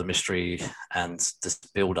about sort of the mystery and this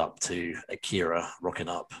build up to Akira rocking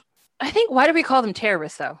up? I think, why do we call them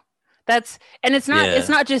terrorists though? It's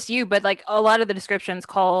not just you, but like a lot of the descriptions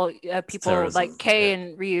call people terrorism, like Kei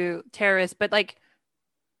and Ryu terrorists, but like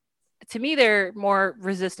to me they're more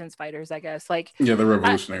resistance fighters, I guess. Like they're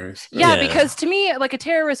revolutionaries. Because to me, like a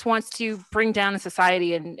terrorist wants to bring down a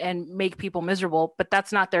society and make people miserable, but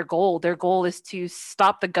that's not their goal. Their goal is to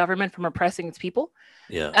stop the government from oppressing its people.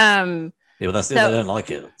 Well, that's they don't like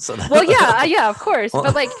it. So of course.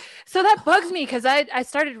 But like, so that bugs me because I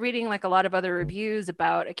started reading like a lot of other reviews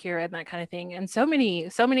about Akira and that kind of thing, and so many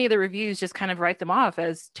of the reviews just kind of write them off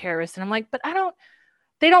as terrorists, and I'm like, but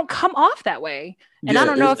they don't come off that way, and I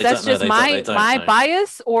don't know if that's just my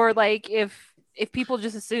bias or like if people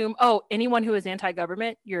just assume, oh, anyone who is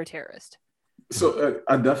anti-government, you're a terrorist. So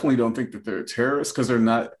I definitely don't think that they're terrorists because they're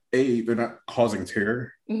not causing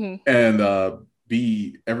terror, and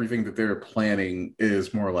B, everything that they're planning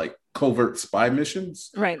is more like covert spy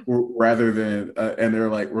missions, right? Rather than, and they're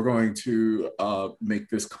like, we're going to make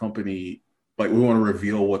this company, like we want to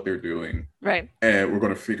reveal what they're doing, right? And we're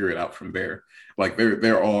going to figure it out from there. Like they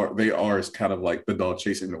are is kind of like the dog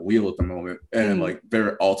chasing the wheel at the moment, and like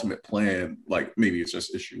their ultimate plan, like maybe it's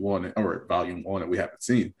just issue 1 or volume 1 that we haven't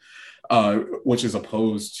seen, which is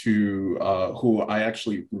opposed to who I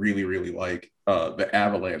actually really, really like, the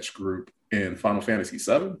Avalanche group in Final Fantasy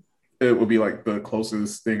VII. It would be like the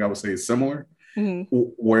closest thing I would say is similar,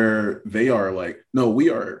 where they are like, no, we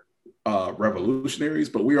are revolutionaries,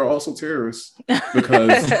 but we are also terrorists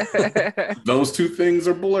because those two things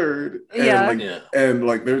are blurred. And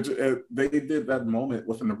they did that moment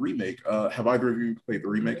within the remake. Have either of you played the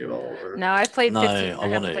remake at all? Or? No, I've played 15. I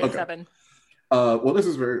haven't played 7. Well, this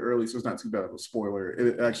is very early, so it's not too bad of a spoiler.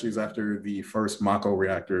 It actually is after the first Mako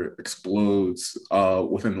reactor explodes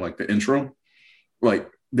within like the intro. Like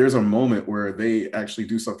there's a moment where they actually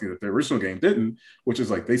do something that the original game didn't, which is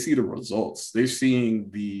like they see the results. They're seeing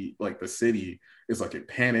the city is like a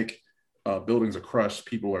panic. Buildings are crushed,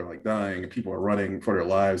 people are like dying, and people are running for their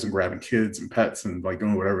lives and grabbing kids and pets and like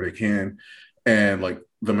doing whatever they can. And like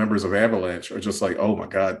the members of Avalanche are just like, oh my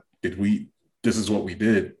God, this is what we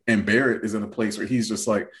did. And Barrett is in a place where he's just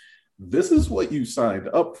like, this is what you signed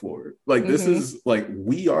up for. Like, this is like,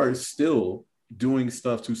 we are still doing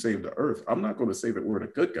stuff to save the earth. I'm not going to say that we're the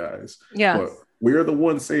good guys, but we're the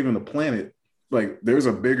ones saving the planet. Like, there's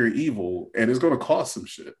a bigger evil and it's going to cost some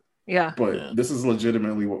shit. Yeah. But this is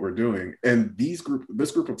legitimately what we're doing. And this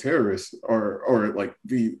group of terrorists or like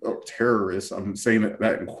the terrorists, I'm saying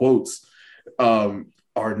that in quotes,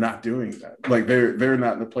 are not doing that. Like they're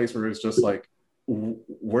not in a place where it's just like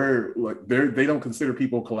where like they don't consider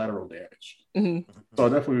people collateral damage. So I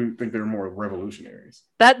definitely think they're more revolutionaries.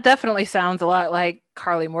 That definitely sounds a lot like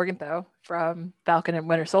Carly Morgenthau from Falcon and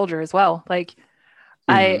Winter Soldier as well. Like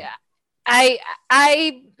I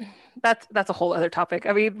that's a whole other topic.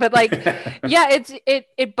 I mean, but like yeah,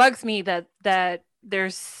 it bugs me that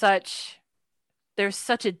there's such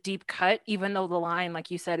a deep cut, even though the line,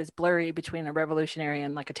 like you said, is blurry between a revolutionary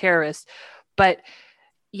and like a terrorist. But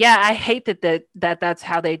yeah, I hate that's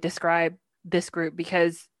how they describe this group,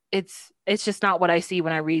 because it's just not what I see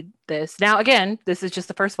when I read this. Now, again, this is just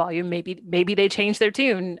the first volume. Maybe they change their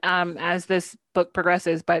tune as this book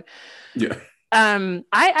progresses. But yeah,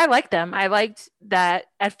 I like them. I liked that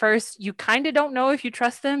at first you kind of don't know if you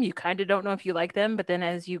trust them. You kind of don't know if you like them. But then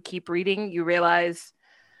as you keep reading, you realize,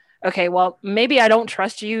 okay, well, maybe I don't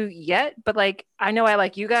trust you yet, but like I know I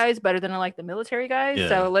like you guys better than I like the military guys. Yeah.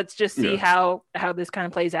 So let's just see how this kind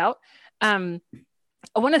of plays out.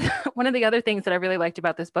 One of the other things that I really liked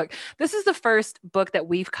about this book, this is the first book that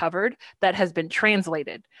we've covered that has been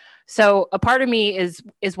translated. So a part of me is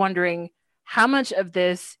wondering how much of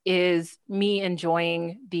this is me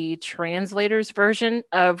enjoying the translator's version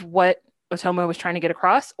of what Otomo was trying to get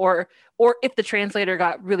across, or if the translator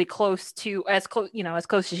got really close to as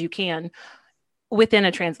close as you can within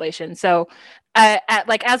a translation. So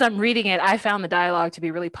as I'm reading it, I found the dialogue to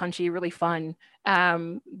be really punchy, really fun.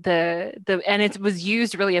 And it was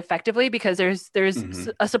used really effectively because there's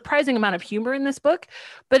a surprising amount of humor in this book,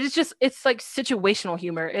 but it's like situational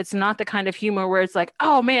humor. It's not the kind of humor where it's like,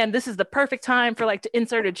 oh man, this is the perfect time for like to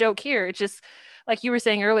insert a joke here. It's just like you were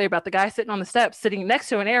saying earlier about the guy sitting on the steps, sitting next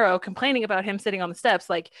to an arrow, complaining about him sitting on the steps.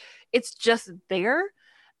 Like it's just there.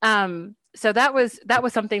 So that was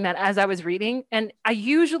something that as I was reading, and I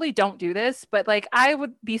usually don't do this, but like I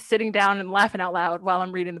would be sitting down and laughing out loud while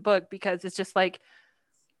I'm reading the book, because it's just like,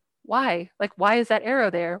 why? Like, why is that arrow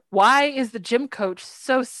there? Why is the gym coach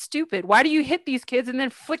so stupid? Why do you hit these kids and then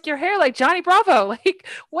flick your hair like Johnny Bravo? Like,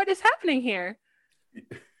 what is happening here?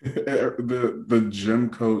 The gym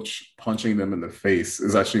coach punching them in the face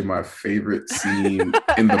is actually my favorite scene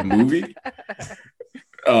in the movie.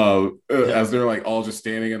 As they're like all just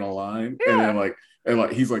standing in a line, and then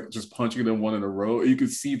he's like just punching them one in a row. You can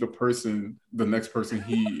see the next person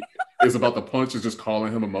he is about to punch is just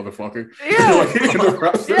calling him a motherfucker.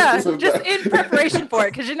 Just in preparation for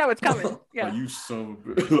it, because you know it's coming. Yeah, you so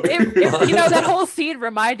that whole scene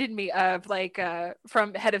reminded me of like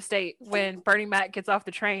from Head of State, when Bernie Mac gets off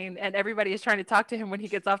the train and everybody is trying to talk to him when he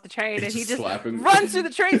gets off the train, and he just runs through the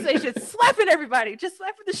train station slapping everybody, just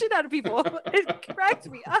slapping the shit out of people. It cracks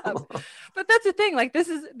me up. But that's the thing, like this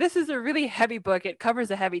is a really heavy book. It covers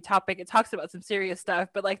a heavy topic. It talks about some serious stuff,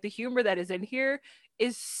 but like the humor that is in here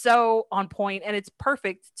is so on point, and it's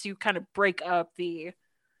perfect to kind of break up the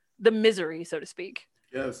misery, so to speak.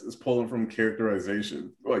 Yes, it's pulling from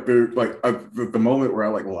characterization. Like the moment where I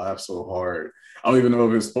like laughed so hard, I don't even know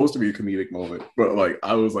if it's supposed to be a comedic moment, but like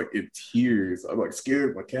I was like in tears. I'm like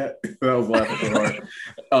scared my cat. I was laughing so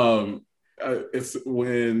hard. It's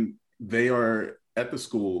when they are at the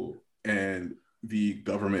school and the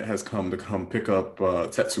government has come pick up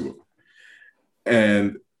Tetsuo,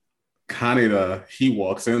 and Kaneda, he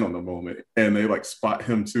walks in on the moment and they like spot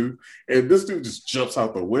him too, and this dude just jumps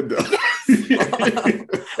out the window.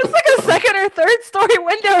 It's like a second or third story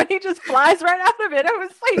window and he just flies right out of it. I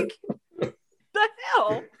was like, the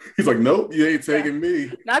hell? He's like, nope, you ain't taking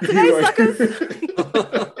me. Not today, suckers.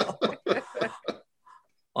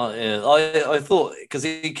 I thought, because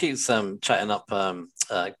he keeps chatting up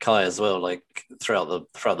Kai as well, like throughout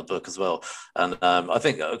the book as well, and I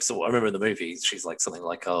think so I remember in the movie she's like something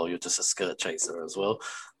like, "Oh, you're just a skirt chaser" as well.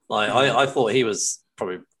 Like I thought he was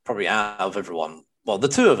probably out of everyone. Well, the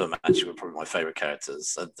two of them actually were probably my favorite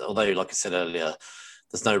characters. And although, like I said earlier,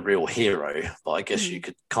 there's no real hero, but I guess you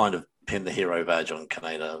could kind of pin the hero badge on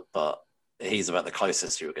Kaneda. But he's about the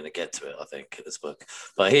closest you were going to get to it, I think, in this book.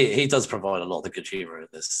 But he does provide a lot of the good humor in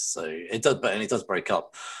this. So it does, and he does break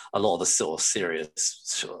up a lot of the sort of serious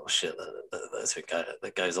sort of shit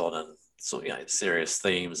that goes on, and sort of, serious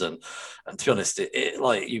themes. And to be honest, it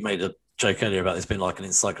like you made a joke earlier about this being like an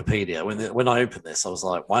encyclopedia. When I opened this, I was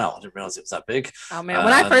like, wow, I didn't realize it was that big. Oh man,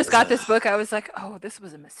 when I first got this book, I was like, oh, this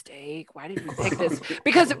was a mistake. Why did we pick this?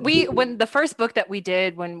 Because when the first book that we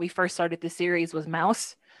did when we first started the series was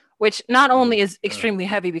Mouse, which not only is extremely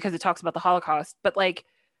heavy because it talks about the Holocaust, but like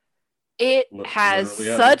it has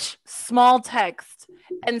such small text,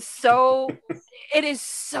 and so it is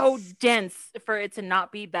so dense for it to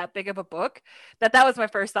not be that big of a book. That was my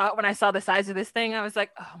first thought when I saw the size of this thing. I was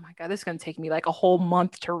like, oh my god, this is going to take me like a whole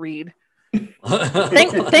month to read.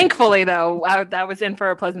 Thankfully, though, I was in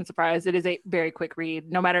for a pleasant surprise. It is a very quick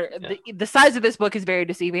read. No matter the size of this book is very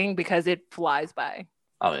deceiving because it flies by.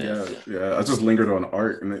 Oh, yeah. I just lingered on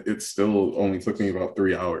art, and it still only took me about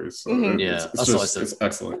 3 hours. So it's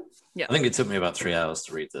excellent. Yeah, I think it took me about 3 hours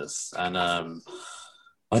to read this, and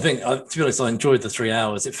I think, to be honest, I enjoyed the 3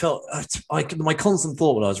 hours. It felt my constant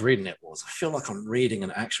thought when I was reading it was, I feel like I'm reading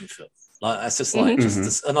an action film. Like it's just like,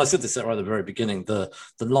 and I said this right at the very beginning. The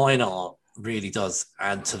line art really does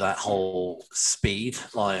add to that whole speed,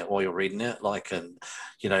 like while you're reading it, like, and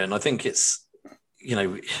and I think it's.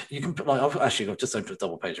 You can put I've just opened a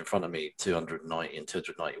double page in front of me, 290 and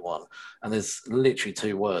 291, and there's literally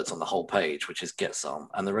 2 words on the whole page, which is get some,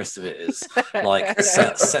 and the rest of it is like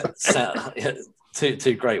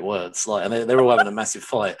two great words, like, and they're all having a massive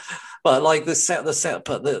fight. But like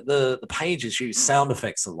the pages use sound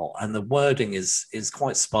effects a lot, and the wording is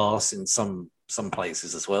quite sparse in some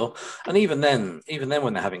places as well. And even then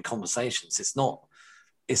when they're having conversations, it's not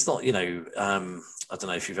I don't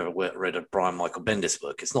know if you've ever read a Brian Michael Bendis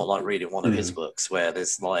book. It's not like reading one of his books where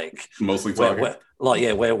there's like mostly talking.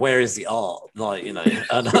 Where is the art? Like, and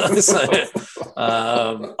so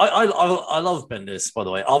I love Bendis, by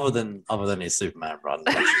the way, other than his Superman run,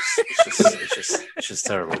 which is it's just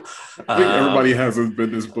terrible. I think everybody has a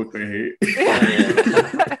Bendis book they hate.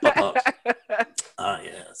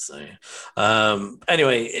 So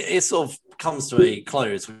anyway, it sort of comes to a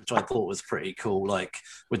close, which I thought was pretty cool, like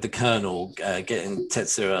with the Colonel getting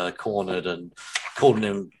Tetsuo cornered and calling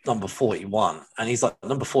him number 41, and he's like,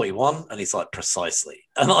 number 41, and he's like, precisely.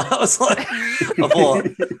 And I was like, I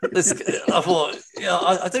thought, yeah,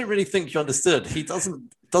 I don't really think you understood. He doesn't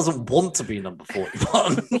want to be number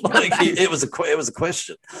 41. Like it was a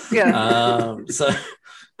question. Yeah.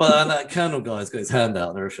 But that Colonel guy's got his hand out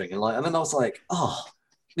and everything, and then I was like, oh,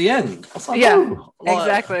 the end. I was like,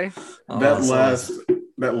 exactly.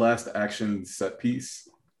 That last action set piece,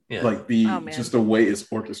 like just the way it's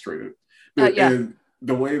orchestrated, and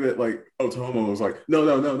the way that like Otomo was like, no,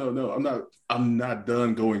 I'm not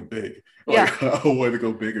done going big. Like, I want to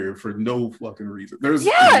go bigger for no fucking reason.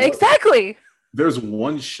 Exactly. There's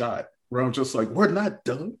one shot where I'm just like, we're not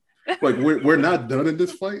done. Like we're not done in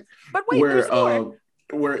this fight. But wait, there's more.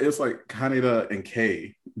 Where it's like Kaneda and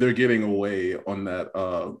Kei, they're getting away on that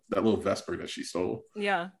little Vesper that she stole.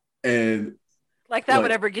 Yeah. And like that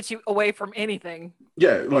would ever get you away from anything.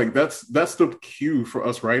 Yeah, like that's the cue for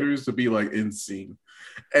us writers to be like in scene.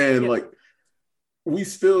 And like we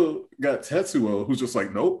still got Tetsuo who's just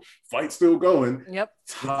like, nope, fight's still going. Yep.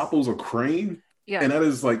 Topples a crane. Yeah. And that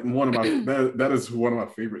is like one of my that is one of my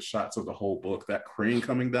favorite shots of the whole book. That crane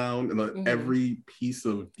coming down and every piece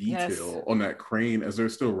of detail on that crane as they're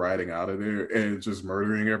still riding out of there and just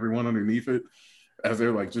murdering everyone underneath it as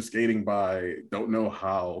they're like just skating by. Don't know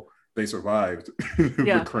how they survived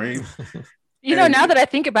the crane. Now that I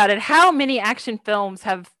think about it, how many action films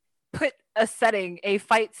have put a setting, a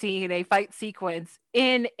fight scene, a fight sequence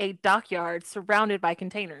in a dockyard surrounded by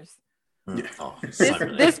containers? Yeah. Oh,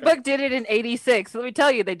 this book did it in 86. Let me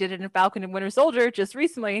tell you, they did it in Falcon and Winter Soldier just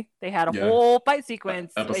recently. They had a whole fight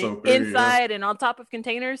sequence inside and on top of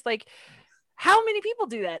containers. Like, how many people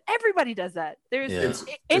do that? Everybody does that. There's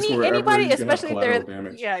anybody, especially if they're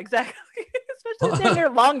damage. Exactly. Especially if they're near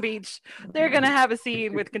Long Beach, they're gonna have a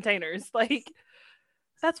scene with containers. Like,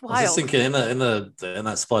 that's wild. I was just thinking in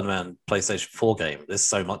that Spider-Man PlayStation 4 game, there's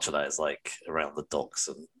so much of that is like around the docks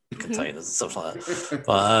and containers and stuff like that.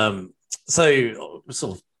 But so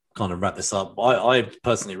sort of kind of wrap this up. I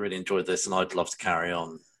personally really enjoyed this, and I'd love to carry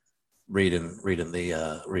on reading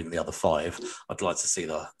the other 5. I'd like to see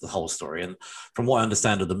the whole story. And from what I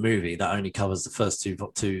understand of the movie, that only covers the first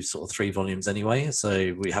two sort of 3 volumes anyway.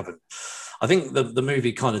 So we haven't. I think the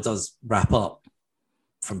movie kind of does wrap up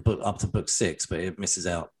from book up to book 6, but it misses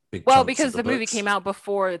out big Well, chunks because of the movie books. came out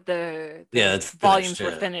before the It's volumes finished, were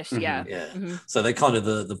yeah. finished. Mhm. Yeah. Yeah. Mhm. So they kind of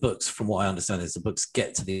the books, from what I understand, is the books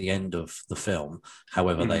get to the end of the film.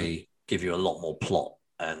 However, Mhm. they give you a lot more plot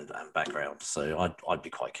and background. So I'd be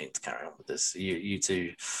quite keen to carry on with this. You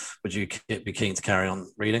two, would you be keen to carry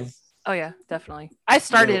on reading? Oh yeah, definitely. I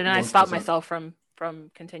started Yeah, and I stopped 100%. myself from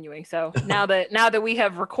continuing. So now that we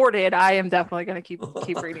have recorded, I am definitely going to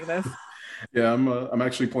keep reading this. Yeah, I'm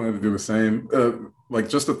actually planning to do the same. Like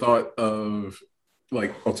just the thought of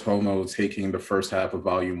like Otomo taking the first half of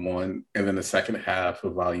volume 1 and then the second half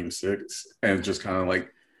of volume 6 and just kind of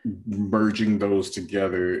like merging those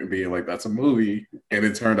together and being like, that's a movie, and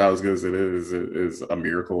it turned out as good as it is a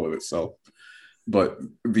miracle in itself. But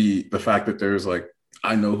the fact that there's like,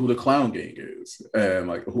 I know who the clown gang is, and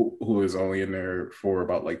like who is only in there for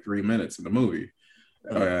about like 3 minutes in the movie,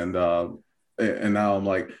 and now I'm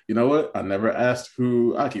like, you know what? I never asked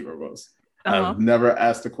who Akira was. I've never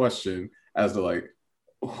asked a question as to like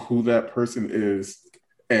who that person is,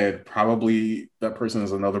 and probably that person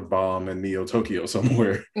is another bomb in Neo Tokyo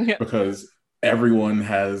somewhere, because everyone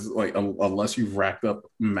has like, unless you've racked up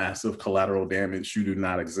massive collateral damage, you do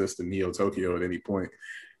not exist in Neo Tokyo at any point.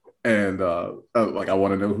 And like, I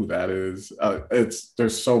want to know who that is.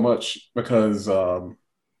 There's so much, because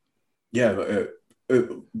yeah,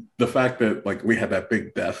 the fact that like we had that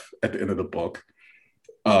big death at the end of the book,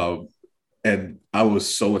 and I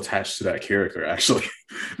was so attached to that character actually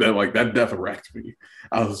that like that death wrecked me.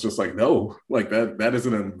 I was just like, no, like that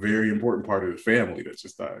isn't a very important part of the family that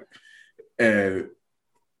just died, and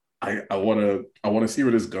I want to see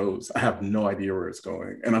where this goes. I have no idea where it's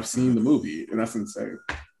going, and I've seen the movie, and that's insane.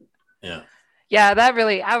 Yeah, that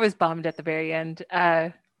really, I was bummed at the very end,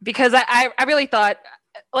 because I really thought,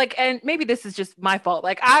 like, and maybe this is just my fault,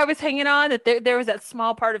 like I was hanging on that there was that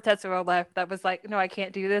small part of Tetsuo left that was like, no, I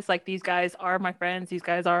can't do this, like these guys are my friends, these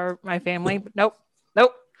guys are my family, but nope,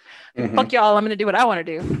 fuck y'all, I'm gonna do what I want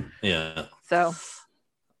to do. So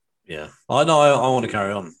yeah, I know I want to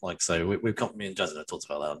carry on. Like, so we've got, me and Jasmine talked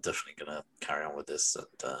about that. I'm definitely going to carry on with this and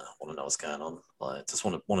want to know what's going on. Like, just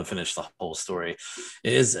want to finish the whole story.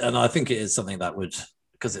 It is, and I think it is something that would,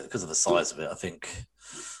 because of the size of it, I think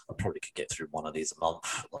I probably could get through one of these a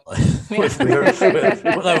month. With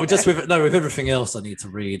everything else I need to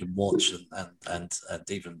read and watch, and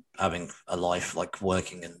even having a life, like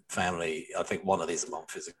working and family, I think one of these a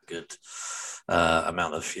month is a good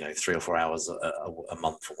amount of 3 or 4 hours a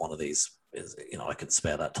month for one of these. Is, I can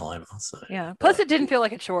spare that time. So yeah. Plus, it didn't feel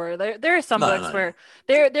like a chore. There are some books where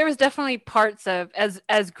there was definitely parts of,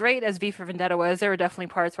 as great as V for Vendetta was, there were definitely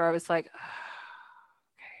parts where I was like,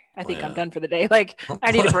 I think I'm done for the day. Like,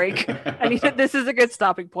 I need a break. This is a good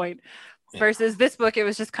stopping point. Versus this book, it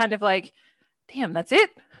was just kind of like, damn, that's it.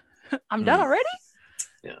 I'm done already.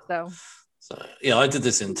 Yeah. So yeah, I did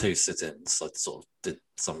this in 2 sit-ins. I sort of did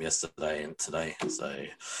some yesterday and today. So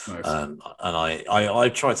nice. And I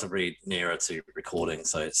tried to read nearer to recording,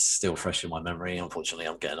 so it's still fresh in my memory. Unfortunately,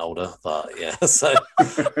 I'm getting older, but yeah. So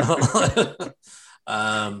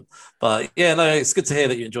but yeah, no, it's good to hear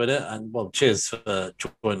that you enjoyed it, and well, cheers for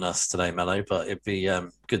joining us today, Mello. But it'd be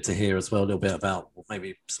good to hear as well a little bit about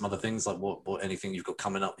maybe some other things, like what anything you've got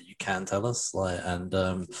coming up that you can tell us, like, and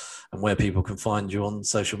where people can find you on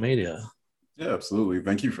social media. Yeah, absolutely.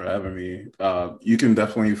 Thank you for having me. You can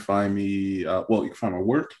definitely find me. You can find my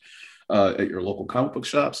work at your local comic book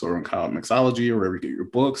shops or on Comixology or wherever you get your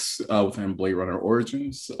books within Blade Runner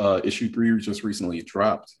Origins. Issue 3 just recently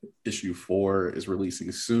dropped. Issue 4 is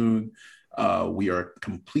releasing soon. We are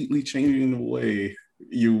completely changing the way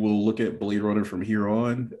you will look at Blade Runner from here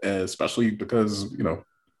on, especially because,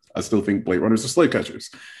 I still think Blade Runners are slave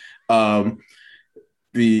catchers.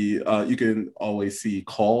 You can always see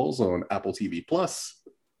Calls on Apple TV Plus,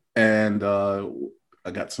 and I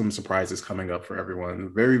got some surprises coming up for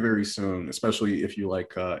everyone very, very soon, especially if you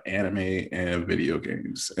like anime and video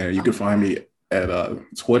games. And you can find me at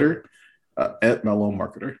Twitter at Mellow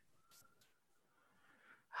Marketer.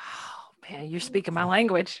 Oh man, you're speaking my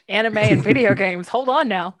language. Anime and video games. Hold on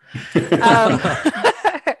now.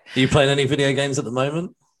 Are you playing any video games at the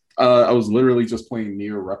moment? I was literally just playing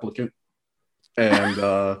Nier Replicant. And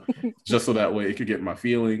just so that way it could get my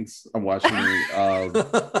feelings. I'm watching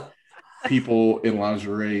people in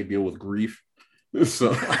lingerie deal with grief,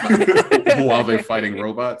 so while they're fighting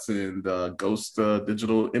robots and ghost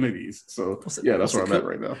digital entities. So that's where I'm at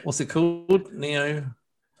right now. What's it called? Nier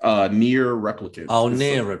Replicant. Oh,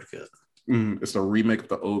 Nier Replicant. It's a remake of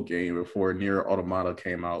the old game before Nier Automata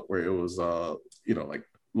came out, where it was like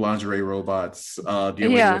lingerie robots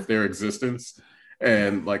dealing with their existence.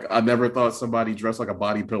 And like, I never thought somebody dressed like a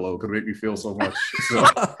body pillow could make me feel so much. So.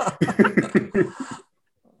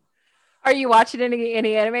 Are you watching any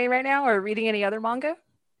anime right now or reading any other manga?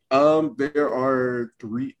 There are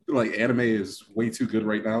three. Like anime is way too good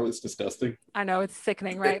right now. It's disgusting. I know it's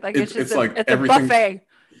sickening, right? Like it's just It's like it's a everything. buffet.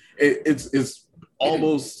 It's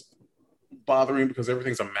almost bothering because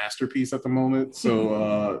everything's a masterpiece at the moment.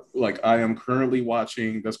 So like I am currently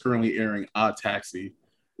watching that's currently airing Odd Taxi,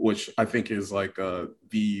 which I think is like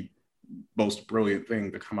the most brilliant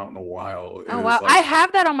thing to come out in a while. Oh wow, like, I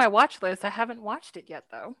have that on my watch list. I haven't watched it yet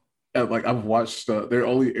though. like I've watched they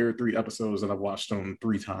only aired 3 episodes and I've watched them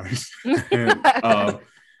 3 times. And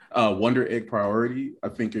Wonder Egg Priority I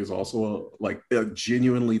think is also like I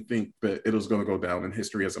genuinely think that it is going to go down in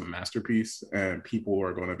history as a masterpiece and people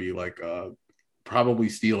are going to be like probably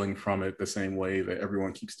stealing from it the same way that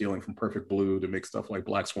everyone keeps stealing from Perfect Blue to make stuff like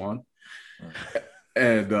Black Swan.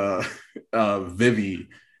 And Vivi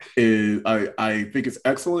is I think it's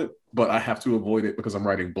excellent, but I have to avoid it because I'm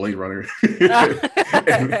writing Blade Runner.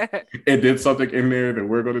 and it did something in there that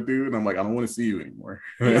we're going to do, and I'm like, I don't want to see you anymore.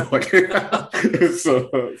 Yeah. Like, so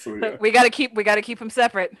yeah. We got to keep them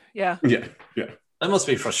separate. Yeah. That must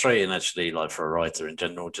be frustrating, actually, like for a writer in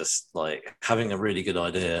general, just like having a really good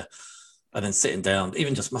idea and then sitting down,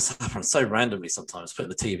 even just must happen so randomly sometimes, putting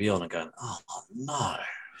the TV on and going, oh no.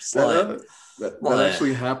 It's that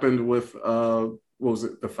actually happened with what was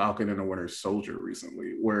it, The Falcon and the Winter Soldier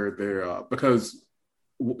recently, where they're because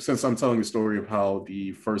since I'm telling the story of how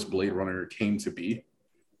the first Blade Runner came to be,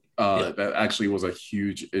 that actually was a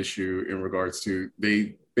huge issue in regards to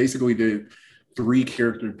they basically did 3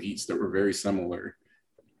 character beats that were very similar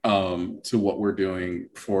to what we're doing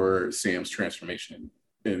for Sam's transformation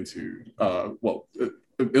into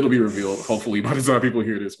it'll be revealed hopefully by the time people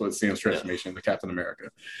hear this, but Sam's transformation into Captain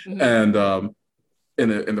America. Mm-hmm.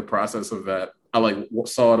 And in the process of that, I like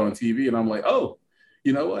saw it on TV and I'm like, oh,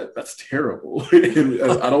 you know what? That's terrible. And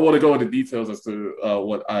I don't want to go into details as to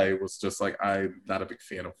what I was just like. I'm not a big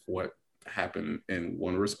fan of what happened in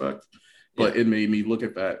one respect, but it made me look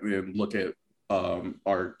at that and look at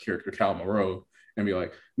our character Cal Moreau and be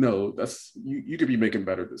like, no, that's you could be making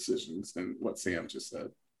better decisions than what Sam just said.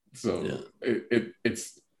 So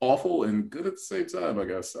it's awful and good at the same time, I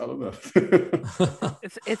guess. I don't know.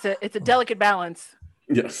 it's a delicate balance.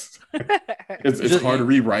 Yes, it's hard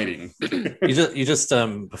rewriting. You just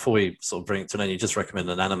before we sort of bring it to an end, you just recommend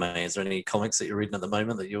an anime. Is there any comics that you're reading at the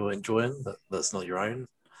moment that you're enjoying that's not your own?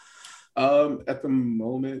 At the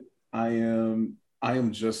moment, I am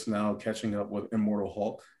just now catching up with Immortal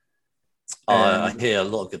Hulk. I hear a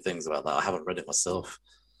lot of good things about that. I haven't read it myself.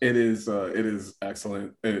 It is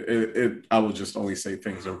excellent. I will just only say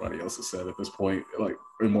things everybody else has said at this point. Like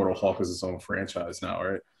Immortal Hulk is its own franchise now,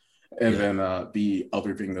 right? And then the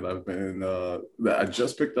other thing that I've been that I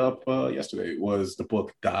just picked up yesterday was the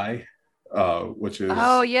book Die, which is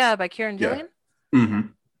by Kieran Gillen. Mm-hmm.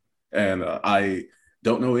 And I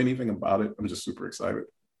don't know anything about it. I'm just super excited.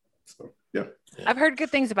 So yeah. I've heard good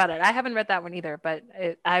things about it. I haven't read that one either, but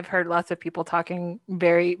I've heard lots of people talking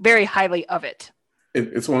very, very highly of it.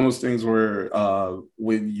 It's one of those things where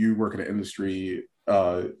when you work in the industry,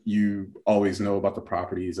 you always know about the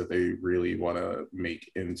properties that they really want to make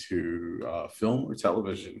into film or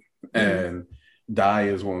television. Mm-hmm. And Die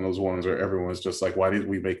is one of those ones where everyone's just like, why did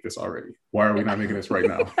we make this already? Why are we not making this right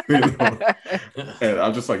now? You know? And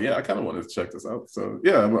I'm just like, yeah, I kind of wanted to check this out. So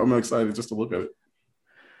yeah, I'm excited just to look at it.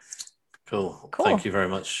 Cool. Thank you very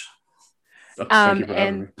much. Thank you for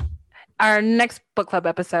having me. Our next book club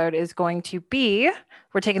episode is going to be,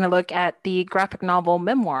 we're taking a look at the graphic novel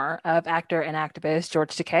memoir of actor and activist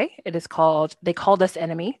George Takei. It is called They Called Us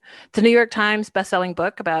Enemy. It's a New York Times bestselling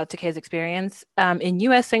book about Takei's experience in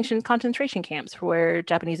U.S. sanctioned concentration camps where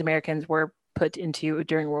Japanese Americans were put into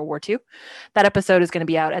during World War II. That episode is going to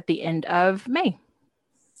be out at the end of May. You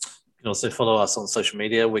can also follow us on social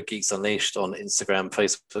media. We're Geeks Unleashed on Instagram,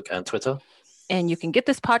 Facebook, and Twitter. And you can get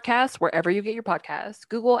this podcast wherever you get your podcasts.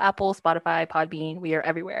 Google, Apple, Spotify, Podbean. We are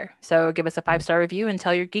everywhere. So give us a 5-star review and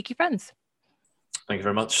tell your geeky friends. Thank you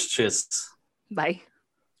very much. Cheers. Bye.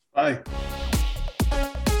 Bye.